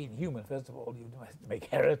be inhuman. First of all, you must make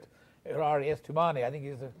errors. Res humani, I think,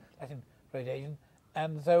 is the Latin phrase.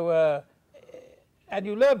 And so, and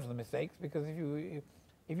you learn from the mistakes, because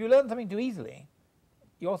if you learn something too easily,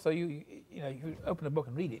 you also you open a book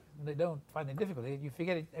and read it, and they don't find it difficult. You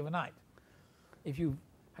forget it overnight. If you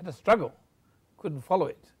had to struggle, couldn't follow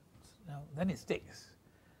it, then it sticks.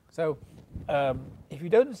 So if you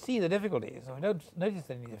don't see the difficulties, or you don't notice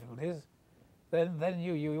any difficulties, then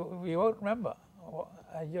you won't remember.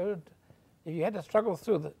 If you had to struggle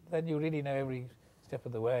through, then you really know every step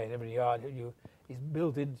of the way, and every yard is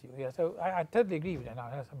built into you. Yeah, so I totally agree with you.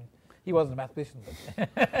 He wasn't a mathematician,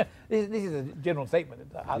 but this is a general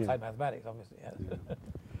statement outside mathematics, obviously.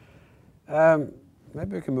 Yes.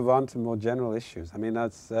 Maybe we can move on to more general issues.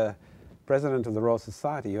 As President of the Royal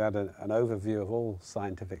Society, you had an overview of all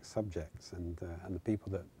scientific subjects and the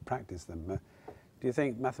people that practice them. Do you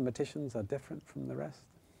think mathematicians are different from the rest?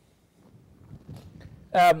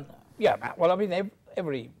 Yeah. Well, every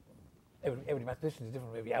mathematician is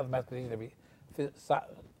different. Every other mathematician, every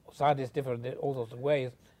scientist is different in all sorts of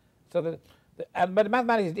ways. So but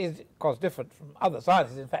mathematics is, of course, different from other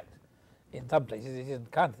sciences. In fact, in some places it isn't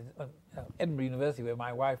counted. Edinburgh University, where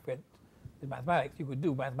my wife went with mathematics, you could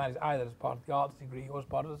do mathematics either as part of the arts degree or as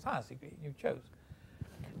part of the science degree. You chose.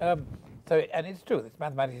 And it's true,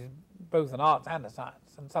 mathematics is both an art and a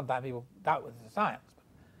science, and sometimes people doubt whether it's a science.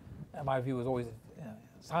 But my view is always that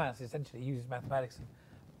science essentially uses mathematics, and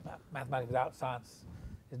mathematics without science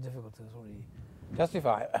is difficult to sort of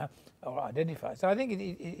justify or identify. So I think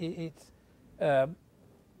it's,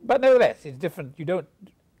 but nevertheless, it's different. You don't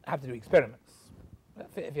have to do experiments.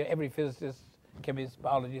 If every physicist, chemist,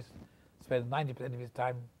 biologist spends 90% of his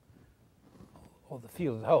time, or the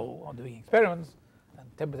field as a whole, on doing experiments,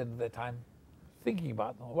 and 10% of their time thinking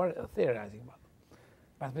about them or theorizing about them.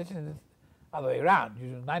 Mathematicians is the other way around.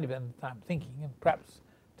 You do 90% of the time thinking, and perhaps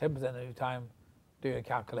 10% of your time doing a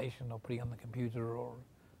calculation or putting on the computer or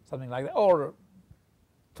something like that, or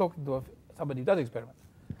talking to somebody who does experiments.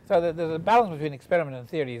 So there's a balance between experiment and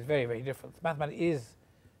theory is very, very different. Mathematics is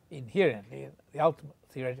inherently the ultimate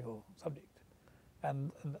theoretical subject.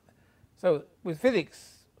 And so with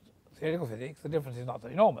physics, theoretical physics, the difference is not so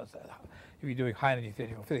enormous. If you're doing high energy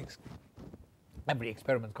theoretical physics, every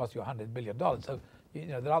experiment costs you $100 billion. So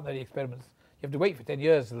there aren't many experiments. You have to wait for 10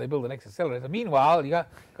 years till they build the next accelerator. Meanwhile, you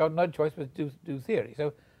got no choice but to do theory.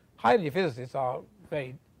 So high energy physicists are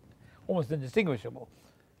almost indistinguishable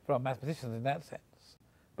from mathematicians in that sense.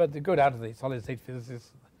 But to go down to the solid state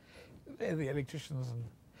physicists, the electricians, and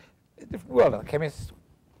different world, the chemists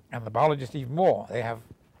and the biologists even more. They have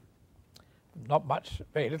not much,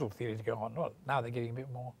 very little theory to go on. Well, now they're getting a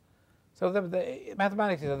bit more. So the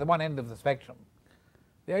mathematics is at the one end of the spectrum.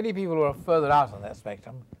 The only people who are further out on that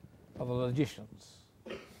spectrum are the logicians.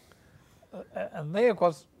 And they, of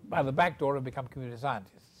course, by the back door have become computer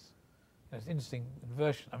scientists. It's an interesting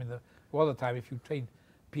inversion. I mean, there was a time if you trained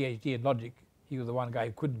PhD in logic, he was the one guy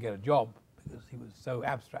who couldn't get a job because he was so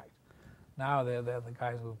abstract. Now they're the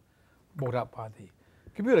guys who were brought up by the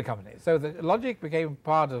computer companies. So the logic became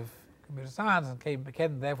part of computer science and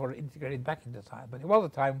became therefore integrated back into science. But it was a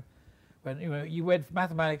time when you went from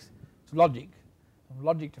mathematics to logic, from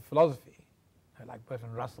logic to philosophy, like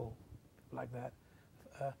Bertrand Russell, people like that.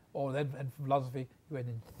 Or then and from philosophy you went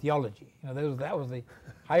into theology. That was the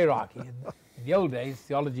hierarchy. In the old days,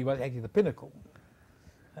 theology was actually the pinnacle.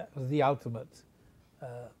 That was the ultimate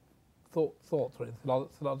thought in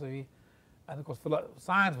philosophy. And of course,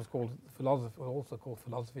 science was called philosophy, was also called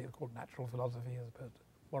philosophy. It was called natural philosophy as opposed to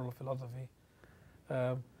moral philosophy.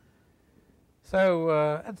 And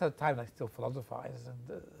so time I still philosophize,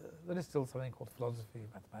 and there is still something called philosophy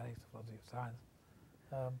of mathematics, philosophy of science.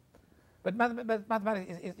 But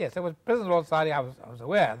mathematics is yes. So with President of the Royal Society, I was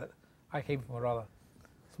aware that I came from a rather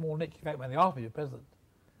small niche. In fact, when they asked me to be president,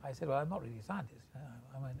 I said, "Well, I'm not really a scientist.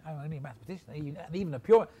 I'm only a mathematician, and even a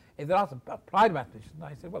pure." If they asked an applied mathematician,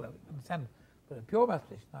 I said, "Well, I understand, but a pure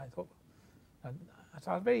mathematician." I thought,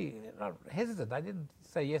 so I was very hesitant. I didn't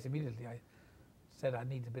say yes immediately. I said I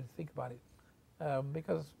need a bit to think about it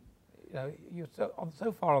because you're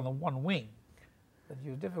so far on the one wing that it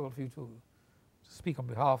was difficult for you to speak on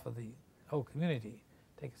behalf of the whole community,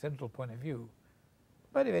 take a central point of view.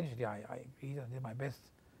 But eventually I agreed and did my best.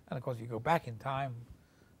 And of course you go back in time,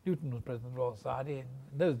 Newton was president of the Royal Society, and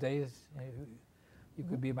in those days you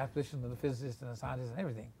could be a mathematician and a physicist and a scientist and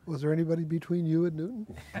everything. Was there anybody between you and Newton?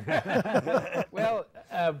 Well,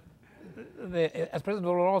 as president of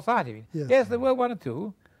the Royal Society, I mean. Yes, there were one or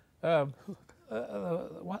two.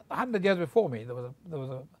 100 years before me, there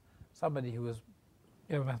was somebody who was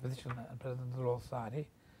a mathematician and president of the Royal Society,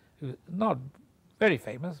 who was not very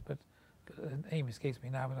famous, but his name escapes me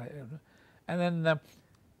now. But and then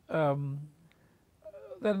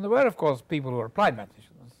there were, of course, people who were applied mathematicians.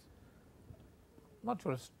 I'm not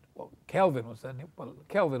sure. Kelvin was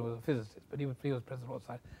Kelvin was a physicist, but he was president of the Royal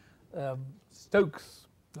Society. Stokes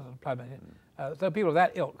was an applied mathematician. So people of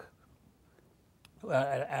that ilk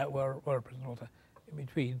were president of the Royal Society in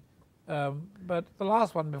between. But the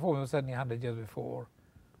last one before me was certainly 100 years before.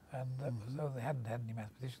 And so they hadn't had any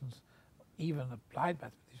mathematicians, even applied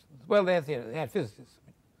mathematicians. Well, they had physicists. I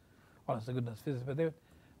mean, honest to goodness, physicists.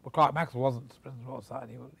 But Clerk Maxwell wasn't president of the Royal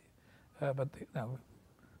Society. But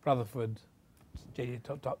Rutherford,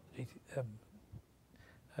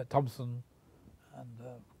 Thomson, and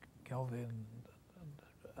Kelvin,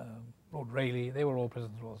 and Lord Rayleigh, they were all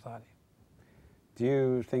presidents of the Royal Society. Do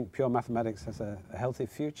you think pure mathematics has a healthy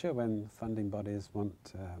future when funding bodies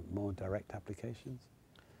want more direct applications?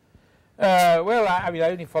 Well, I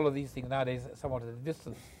only follow these things nowadays somewhat at a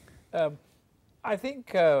distance. I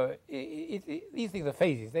think these things are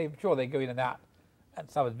phases. I'm sure they go in and out, and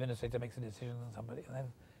some administrator makes a decision and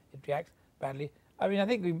then it reacts badly. I mean, I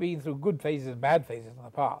think we've been through good phases and bad phases in the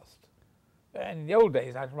past. And in the old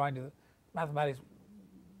days, I remind you that mathematics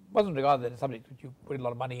wasn't regarded as a subject which you put a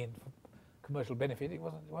lot of money in for commercial benefit. It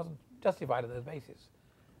wasn't justified on those bases.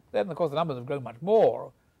 Then, of course, the numbers have grown much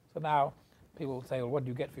more, So now people will say, well, what do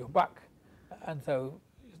you get for your buck? And so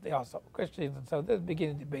they ask questions, and so there's a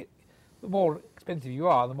beginning debate. The more expensive you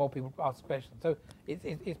are, the more people ask questions. So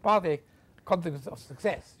it's partly a consequence of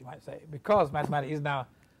success, you might say, because mathematics is now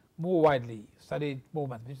more widely studied, more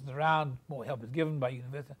mathematicians around, more help is given by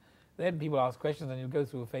universities. Then people ask questions, and you'll go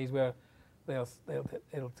through a phase where they'll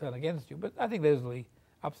turn against you. But I think those will be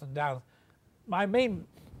ups and downs. My main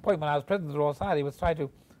point when I was president of the Royal Society was try to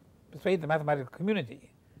persuade the mathematical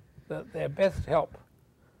community that their best help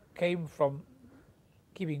came from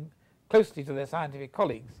keeping closely to their scientific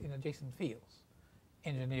colleagues in adjacent fields,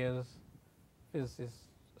 engineers, physicists,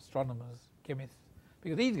 astronomers, chemists,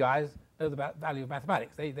 because these guys know the value of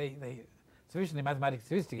mathematics. They sufficiently mathematically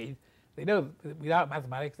sophisticated. They know that without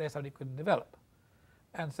mathematics their subject couldn't develop.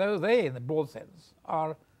 And so they, in the broad sense,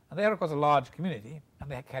 are, and they are of course a large community,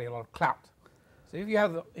 and they carry a lot of clout. So if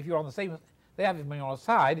you're on the same, they have them on your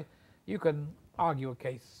side, you can argue a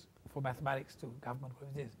case for mathematics to government,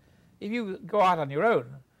 whatever it is. If you go out on your own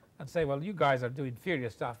and say, well, you guys are doing inferior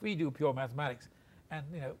stuff, we do pure mathematics, and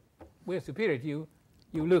we're superior to you,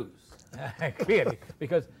 you lose, clearly,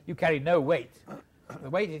 because you carry no weight. The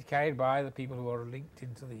weight is carried by the people who are linked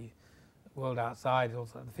into the world outside,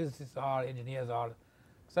 also the physicists are, engineers are.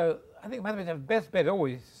 So I think mathematics have best bet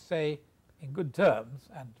always say in good terms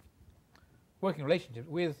and working relationships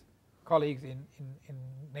with colleagues in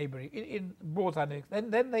neighbouring, in broad scientific,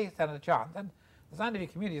 then they stand a chance. And the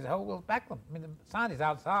scientific community as a whole will back them. I mean, the scientists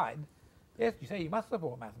outside, yes, you say you must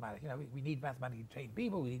support mathematics. We need mathematically trained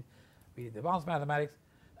people. We need advanced mathematics.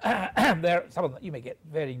 There, some of them, you may get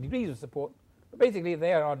varying degrees of support, but basically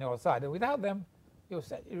they are on your side. And without them, you're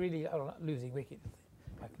really losing wicket.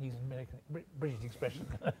 I can use an American, British expression.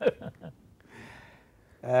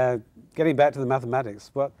 Getting back to the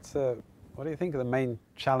mathematics, what do you think are the main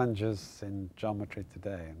challenges in geometry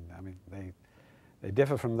today? And I mean, they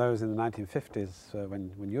differ from those in the 1950s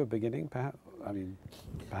when you were beginning, perhaps. I mean,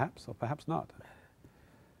 perhaps or perhaps not.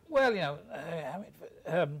 Well,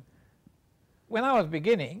 when I was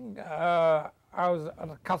beginning, I was at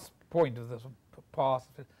a cusp point of this past.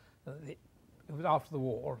 It was after the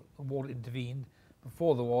war intervened.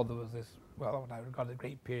 Before the war, there was this, well, what I regarded a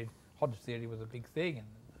great period. Hodge theory was a big thing, and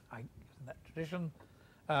I was in that tradition.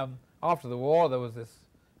 After the war, there was this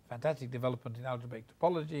fantastic development in algebraic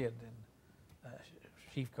topology and in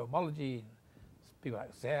sheaf cohomology, and people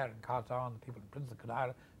like Serre and Cartan, people in Princeton,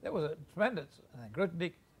 Kodaira. There was a tremendous, and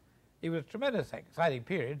Grothendieck. It was a tremendous, exciting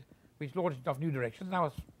period, which launched off new directions, and I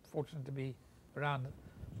was fortunate to be around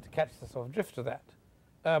to catch the sort of drift of that.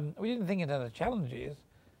 We didn't think in terms of challenges.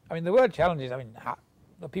 I mean, the word challenges, I mean,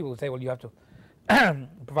 the people would say, well, you have to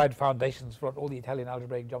provide foundations for what all the Italian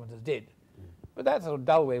algebraic geometers did. But that's a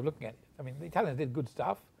dull way of looking at it. I mean, the Italians did good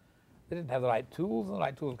stuff. They didn't have the right tools, and the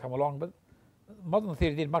right tools come along, but modern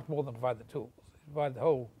theory did much more than provide the tools. It provided the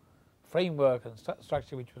whole framework and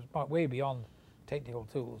structure, which was way beyond technical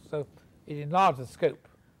tools. So it enlarged the scope,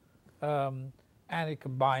 and it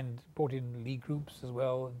brought in Lie groups as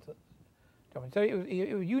well. So it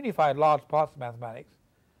unified large parts of mathematics,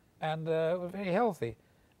 and it was very healthy.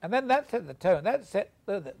 And then that set the tone. That set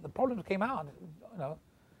the problems came out.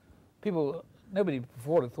 Nobody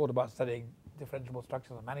before had thought about studying differentiable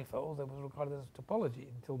structures of manifolds. It was regarded as topology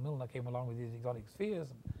until Milner came along with his exotic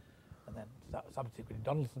spheres, and then subsequently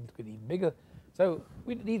Donaldson's could be even bigger. So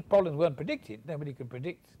these problems weren't predicted. Nobody could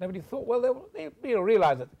predict. Nobody thought. Well, they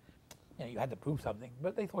realized that you had to prove something,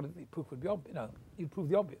 but they thought that the proof would be you'd prove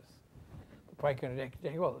the obvious. The Poincare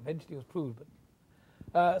and well, eventually it was proved.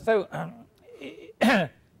 But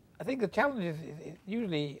I think the challenge is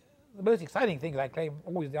usually the most exciting things, I claim,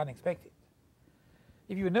 always the unexpected.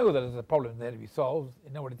 If you know that there's a problem there to be solved,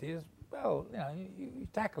 you know what it is, well, you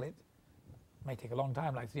tackle it. It may take a long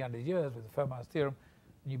time, like 300 years with the Fermat's theorem,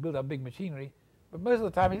 and you build up big machinery, but most of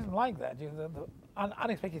the time it isn't like that. The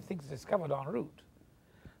unexpected things are discovered en route.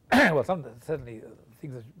 Well, certainly the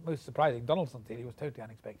things that are most surprising, Donaldson's theory was totally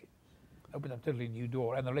unexpected. Opened up a totally new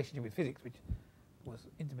door, and the relationship with physics, which was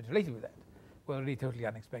intimately related with that, were really totally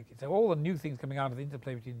unexpected. So all the new things coming out of the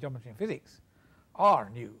interplay between geometry and physics are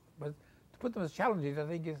new, but to put them as challenges, I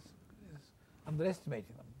think, is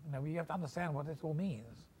underestimating them. We have to understand what this all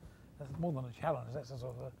means. That's more than a challenge. That's a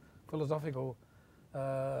sort of a philosophical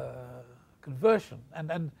conversion,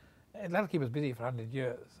 and that'll keep us busy for 100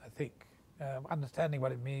 years, I think. Understanding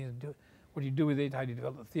what it means, what do you do with it, how do you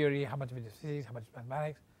develop the theory, how much of it is physics, how much is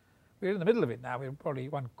mathematics. We're in the middle of it now. We're probably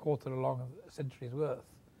 1/4 along a century's worth.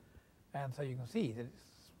 And so you can see that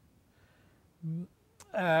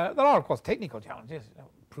there are, of course, technical challenges,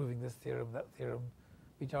 proving this theorem, that theorem,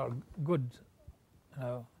 which are good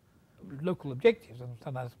local objectives and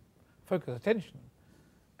sometimes focus attention.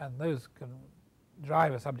 and those can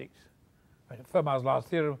drive a subject. Fermat's last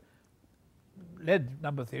theorem led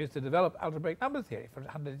number theorists to develop algebraic number theory for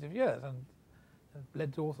hundreds of years, and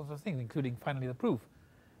led to all sorts of things, including finally the proof.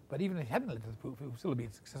 But even if it hadn't led to the proof, it would still have been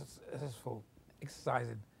a successful exercise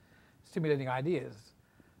in stimulating ideas.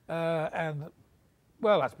 And,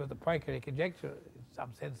 well, I suppose the Poincare conjecture, in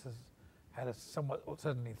some senses, had a somewhat, or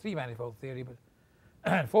certainly three-manifold theory,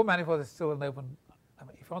 but four manifolds is still an open. I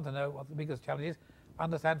mean, if you want to know what the biggest challenge is,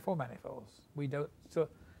 understand four manifolds. We don't. So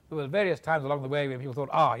there were various times along the way where people thought,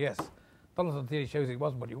 ah, yes, Donaldson theory shows it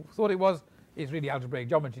wasn't what you thought it was. It's really algebraic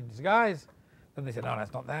geometry in disguise. Then they said, no,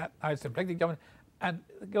 that's not that. Now it's symplectic geometry. And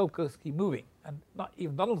the goalposts keep moving. And not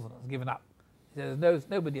even Donaldson has given up. He says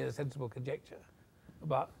nobody has a sensible conjecture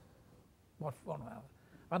about what form of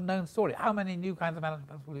unknown story. How many new kinds of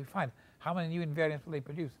manifolds will we find? How many new invariants will they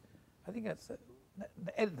produce? I think that's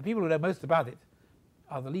the people who know most about it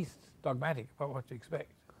are the least dogmatic about what to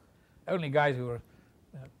expect. Only guys who are,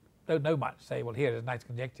 don't know much say, well, here is a nice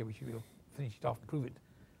conjecture, we should finish it off and prove it.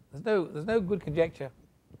 There's no good conjecture,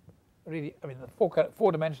 really. I mean, the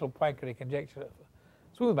four-dimensional Poincare conjecture of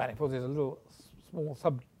smooth manifolds is a little small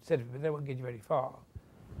subset of it, but they won't get you very far.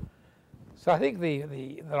 So I think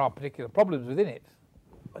there are particular problems within it.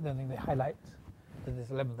 I don't think they highlight this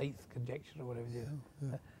 11th, 8th conjecture or whatever it is.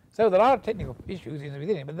 Yeah. So there are technical issues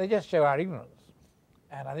within it, but they just show our ignorance.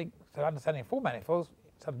 And I think, so understanding four manifolds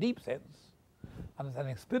in some deep sense,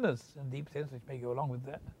 understanding spinors in a deep sense, which may go along with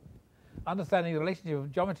that, understanding the relationship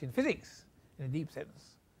of geometry and physics in a deep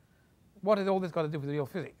sense. What has all this got to do with real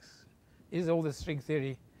physics? Is all this string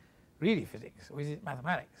theory really physics, or is it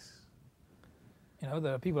mathematics?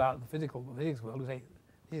 There are people out in the physics world who say,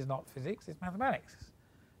 this is not physics, it's mathematics.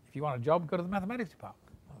 If you want a job, go to the mathematics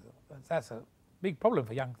department. That's a big problem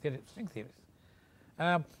for young string theorists.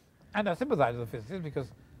 And I sympathize with the physicists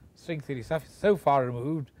because string theory stuff is so far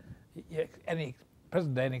removed, any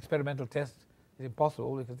present day an experimental test is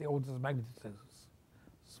impossible because the orders of magnitude is so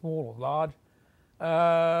small or large.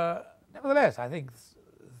 Nevertheless, I think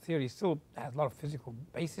the theory still has a lot of physical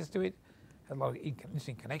basis to it, has a lot of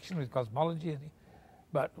interesting connection with cosmology,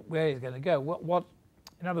 but where it's going to go,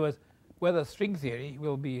 in other words, whether string theory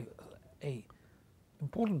will be an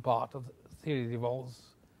important part of the theory that involves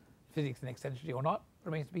physics and eccentricity or not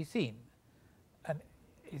remains to be seen. And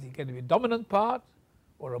is it going to be a dominant part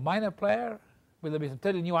or a minor player? Will there be some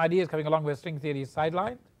totally new ideas coming along where string theory is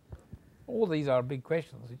sidelined? All these are big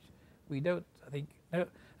questions which we don't, I think, know.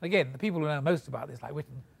 Again, the people who know most about this, like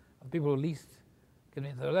Whitten, are the people who are least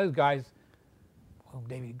convinced. There are those guys,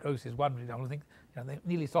 David Gross is one, for example, I think, they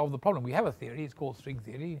nearly solved the problem. We have a theory, it's called string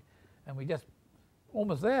theory, and we're just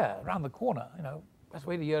almost there, around the corner, just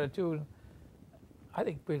wait a year or two. And I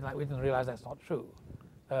think people like Whitten realize that's not true.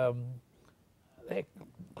 They're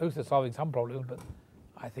close to solving some problems, but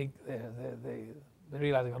I think they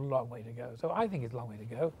realize they've got a long way to go. So I think it's a long way to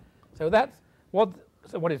go. So that's what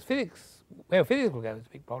is physics, where physics will go is a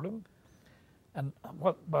big problem. And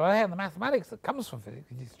but I have the mathematics that comes from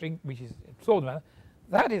physics, which is absorbed in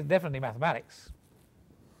that is definitely mathematics.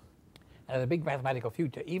 And there's a big mathematical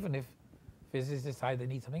future, even if physicists decide they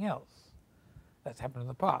need something else. That's happened in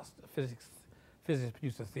the past. Physicists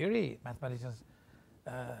produced a theory, mathematicians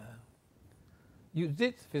used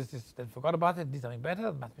it, physicists then forgot about it, did something better,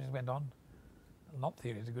 the mathematicians went on. Knot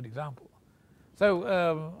theory is a good example.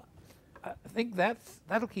 So I think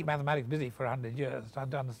that'll keep mathematics busy for 100 years, trying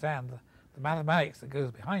to understand the mathematics that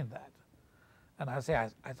goes behind that. And I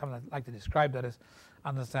sometimes like to describe that as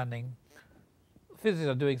understanding physicists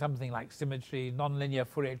are doing something like symmetry, nonlinear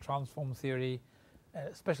Fourier transform theory,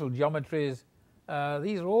 special geometries.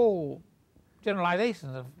 These are all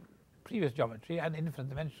generalizations of previous geometry and infinite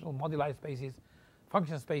dimensional moduli spaces,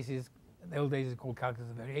 function spaces. In the old days it's called calculus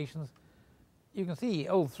of variations. You can see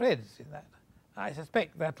old threads in that. I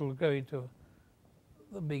suspect that will go into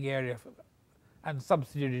the big area, and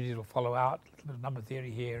subsidiaries will follow out. A little bit of number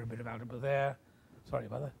theory here, a bit of algebra there. Sorry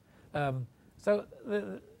about that. So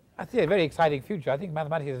I see a very exciting future. I think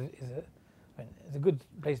mathematics is a good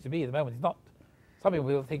place to be at the moment. It's not. Some people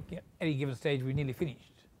will think at any given stage we're nearly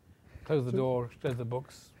finished. Close the door, close the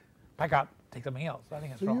books, pack up, take something else. I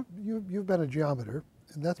think that's wrong. You've been a geometer,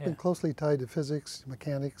 and that's been closely tied to physics,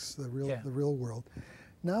 mechanics, the real world.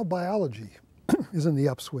 Now biology is in the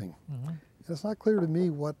upswing. Mm-hmm. And it's not clear to me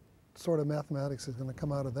what sort of mathematics is going to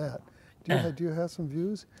come out of that. Do you have some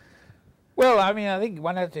views? Well, I mean, I think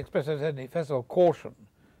one has to express, first of all, caution.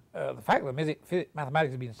 The fact that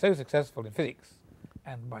mathematics has been so successful in physics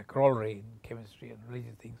and by corollary in chemistry and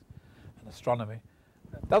related things and astronomy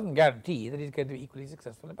doesn't guarantee that it's going to be equally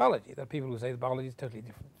successful in biology. There are people who say that biology is a totally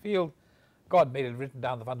different field. God may have written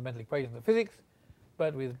down the fundamental equations of physics,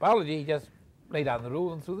 But with biology, you just lay down the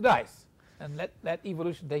rules and threw the dice, and let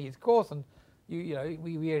evolution take its course. And we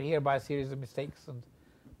are here by a series of mistakes and,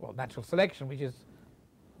 well, natural selection, which is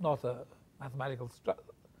not a mathematical the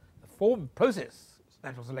form process.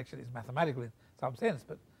 Natural selection is mathematical in some sense,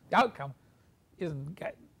 but the outcome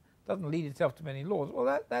doesn't lead itself to many laws. Well,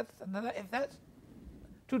 if that's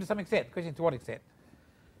true to some extent, the question is to what extent.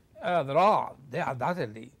 There are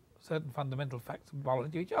undoubtedly certain fundamental facts of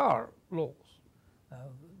biology which are laws. The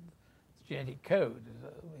genetic code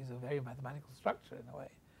is a very mathematical structure in a way.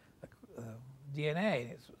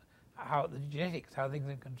 DNA, it's how the genetics, how things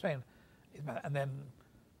are constrained, and then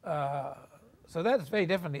so that's very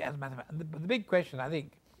definitely as mathematics. But the big question, I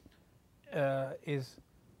think, is,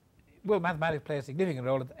 will mathematics play a significant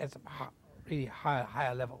role at some really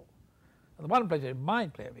higher level? And the one place it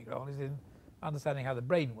might play a big role is in understanding how the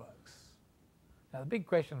brain works. Now, the big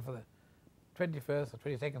question for the 21st or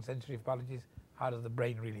 22nd century of biology is, how does the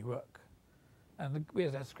brain really work? And we're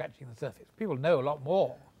just scratching the surface. People know a lot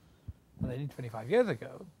more than they did 25 years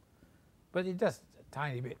ago, but it's just a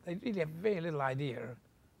tiny bit. They really have very little idea.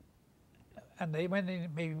 And when they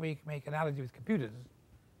maybe make analogy with computers,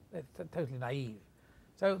 it's totally naive.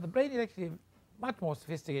 So the brain is actually a much more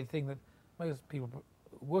sophisticated thing that most people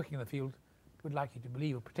working in the field would like you to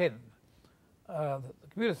believe or pretend. The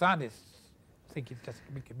computer scientists think it's just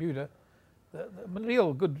a big computer. The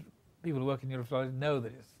real good people who work in neurophysiology know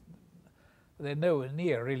that they're nowhere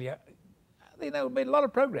near really. They know made a lot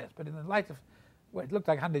of progress, but in the light of what it looked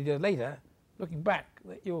like 100 years later, looking back,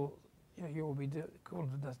 you'll be called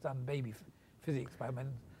to just done baby physics by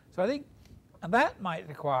men. So I think, and that might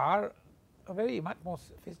require a much more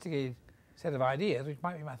sophisticated set of ideas, which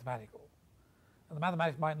might be mathematical. And the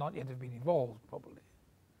mathematics might not yet have been evolved, probably.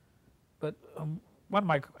 But I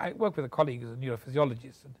work with a colleague who's a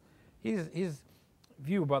neurophysiologist, and his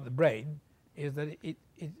view about the brain is that it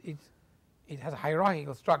has a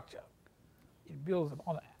hierarchical structure. It builds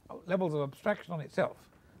on levels of abstraction on itself,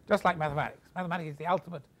 just like mathematics. Mathematics is the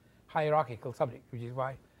ultimate hierarchical subject, which is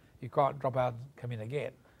why you can't drop out and come in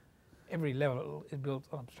again. Every level is built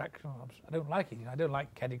on abstraction. I don't like it. I don't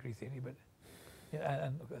like category theory, but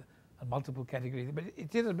and multiple categories. But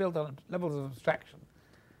it is built on levels of abstraction.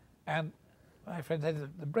 And my friend said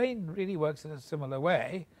that the brain really works in a similar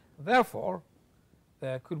way. Therefore,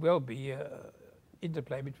 there could well be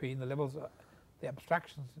interplay between the levels of the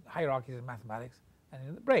abstractions, hierarchies in mathematics, and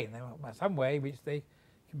in the brain. There are some way in which they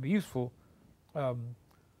can be useful templates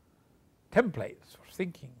for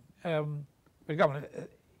thinking. For example,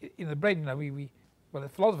 in the brain, well, the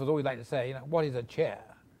philosophers always like to say, what is a chair?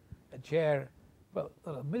 A chair, well,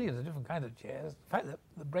 there are millions of different kinds of chairs. The fact that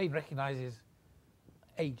the brain recognizes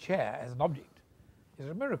a chair as an object is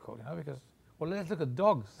a miracle, because, well, let's look at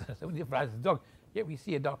dogs. So many different kinds of dogs, yet we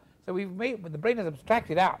see a dog. So the brain has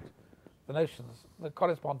abstracted out the notions that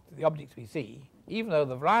correspond to the objects we see, even though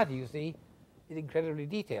the variety you see is incredibly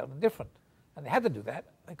detailed and different. And they had to do that.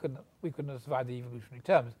 We couldn't have survived the evolutionary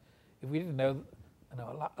terms if we didn't know,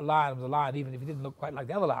 a lion was a lion, even if it didn't look quite like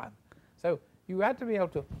the other lion. So you had to be able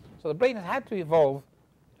to. So the brain has had to evolve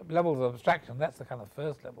levels of abstraction. That's the kind of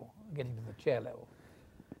first level, getting to the chair level,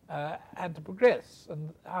 and to progress.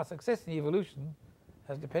 And our success in evolution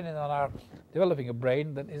has depended on our developing a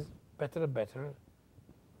brain that is better and better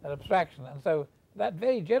at abstraction. And so, in that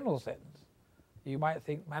very general sense, you might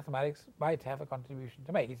think mathematics might have a contribution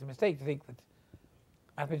to make. It's a mistake to think that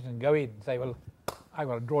mathematicians can go in and say, well, I've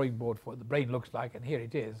got a drawing board for what the brain looks like, and here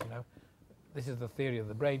it is. This is the theory of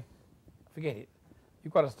the brain. Forget it.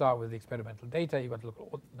 You've got to start with the experimental data. You've got to look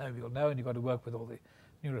at what people know, and you've got to work with all the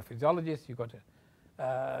neurophysiologists. You've got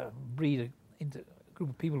to breed a group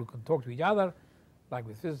of people who can talk to each other, like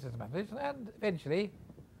with physicists and mathematicians, and eventually,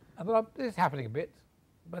 this is happening a bit,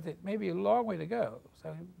 but it may be a long way to go.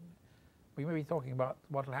 So we may be talking about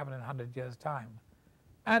what will happen in 100 years' time.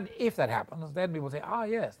 And if that happens, then we will say,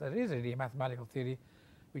 yes, there is really a mathematical theory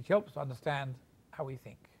which helps to understand how we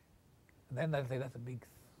think. And then they'll say that's a big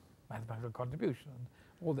mathematical contribution. And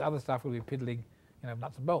all the other stuff will be piddling,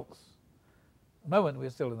 nuts and bolts. At the moment,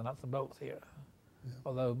 we're still in the nuts and bolts here. Yeah.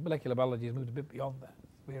 Although molecular biology has moved a bit beyond that.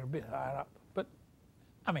 We're a bit higher up. But,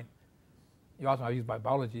 you asked me how I use my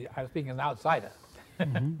biology. I was speaking as an outsider.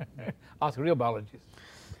 Ask a real biologist.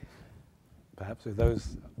 Perhaps with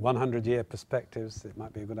those 100-year perspectives, it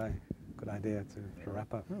might be a good idea to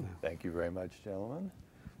wrap up now. Thank you very much, gentlemen.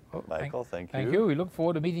 Well, Michael, thank you. Thank you. We look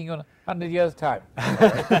forward to meeting you in 100 years' time.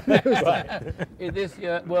 Right. In this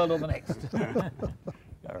world or the next.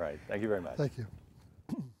 All right. Thank you very much. Thank you.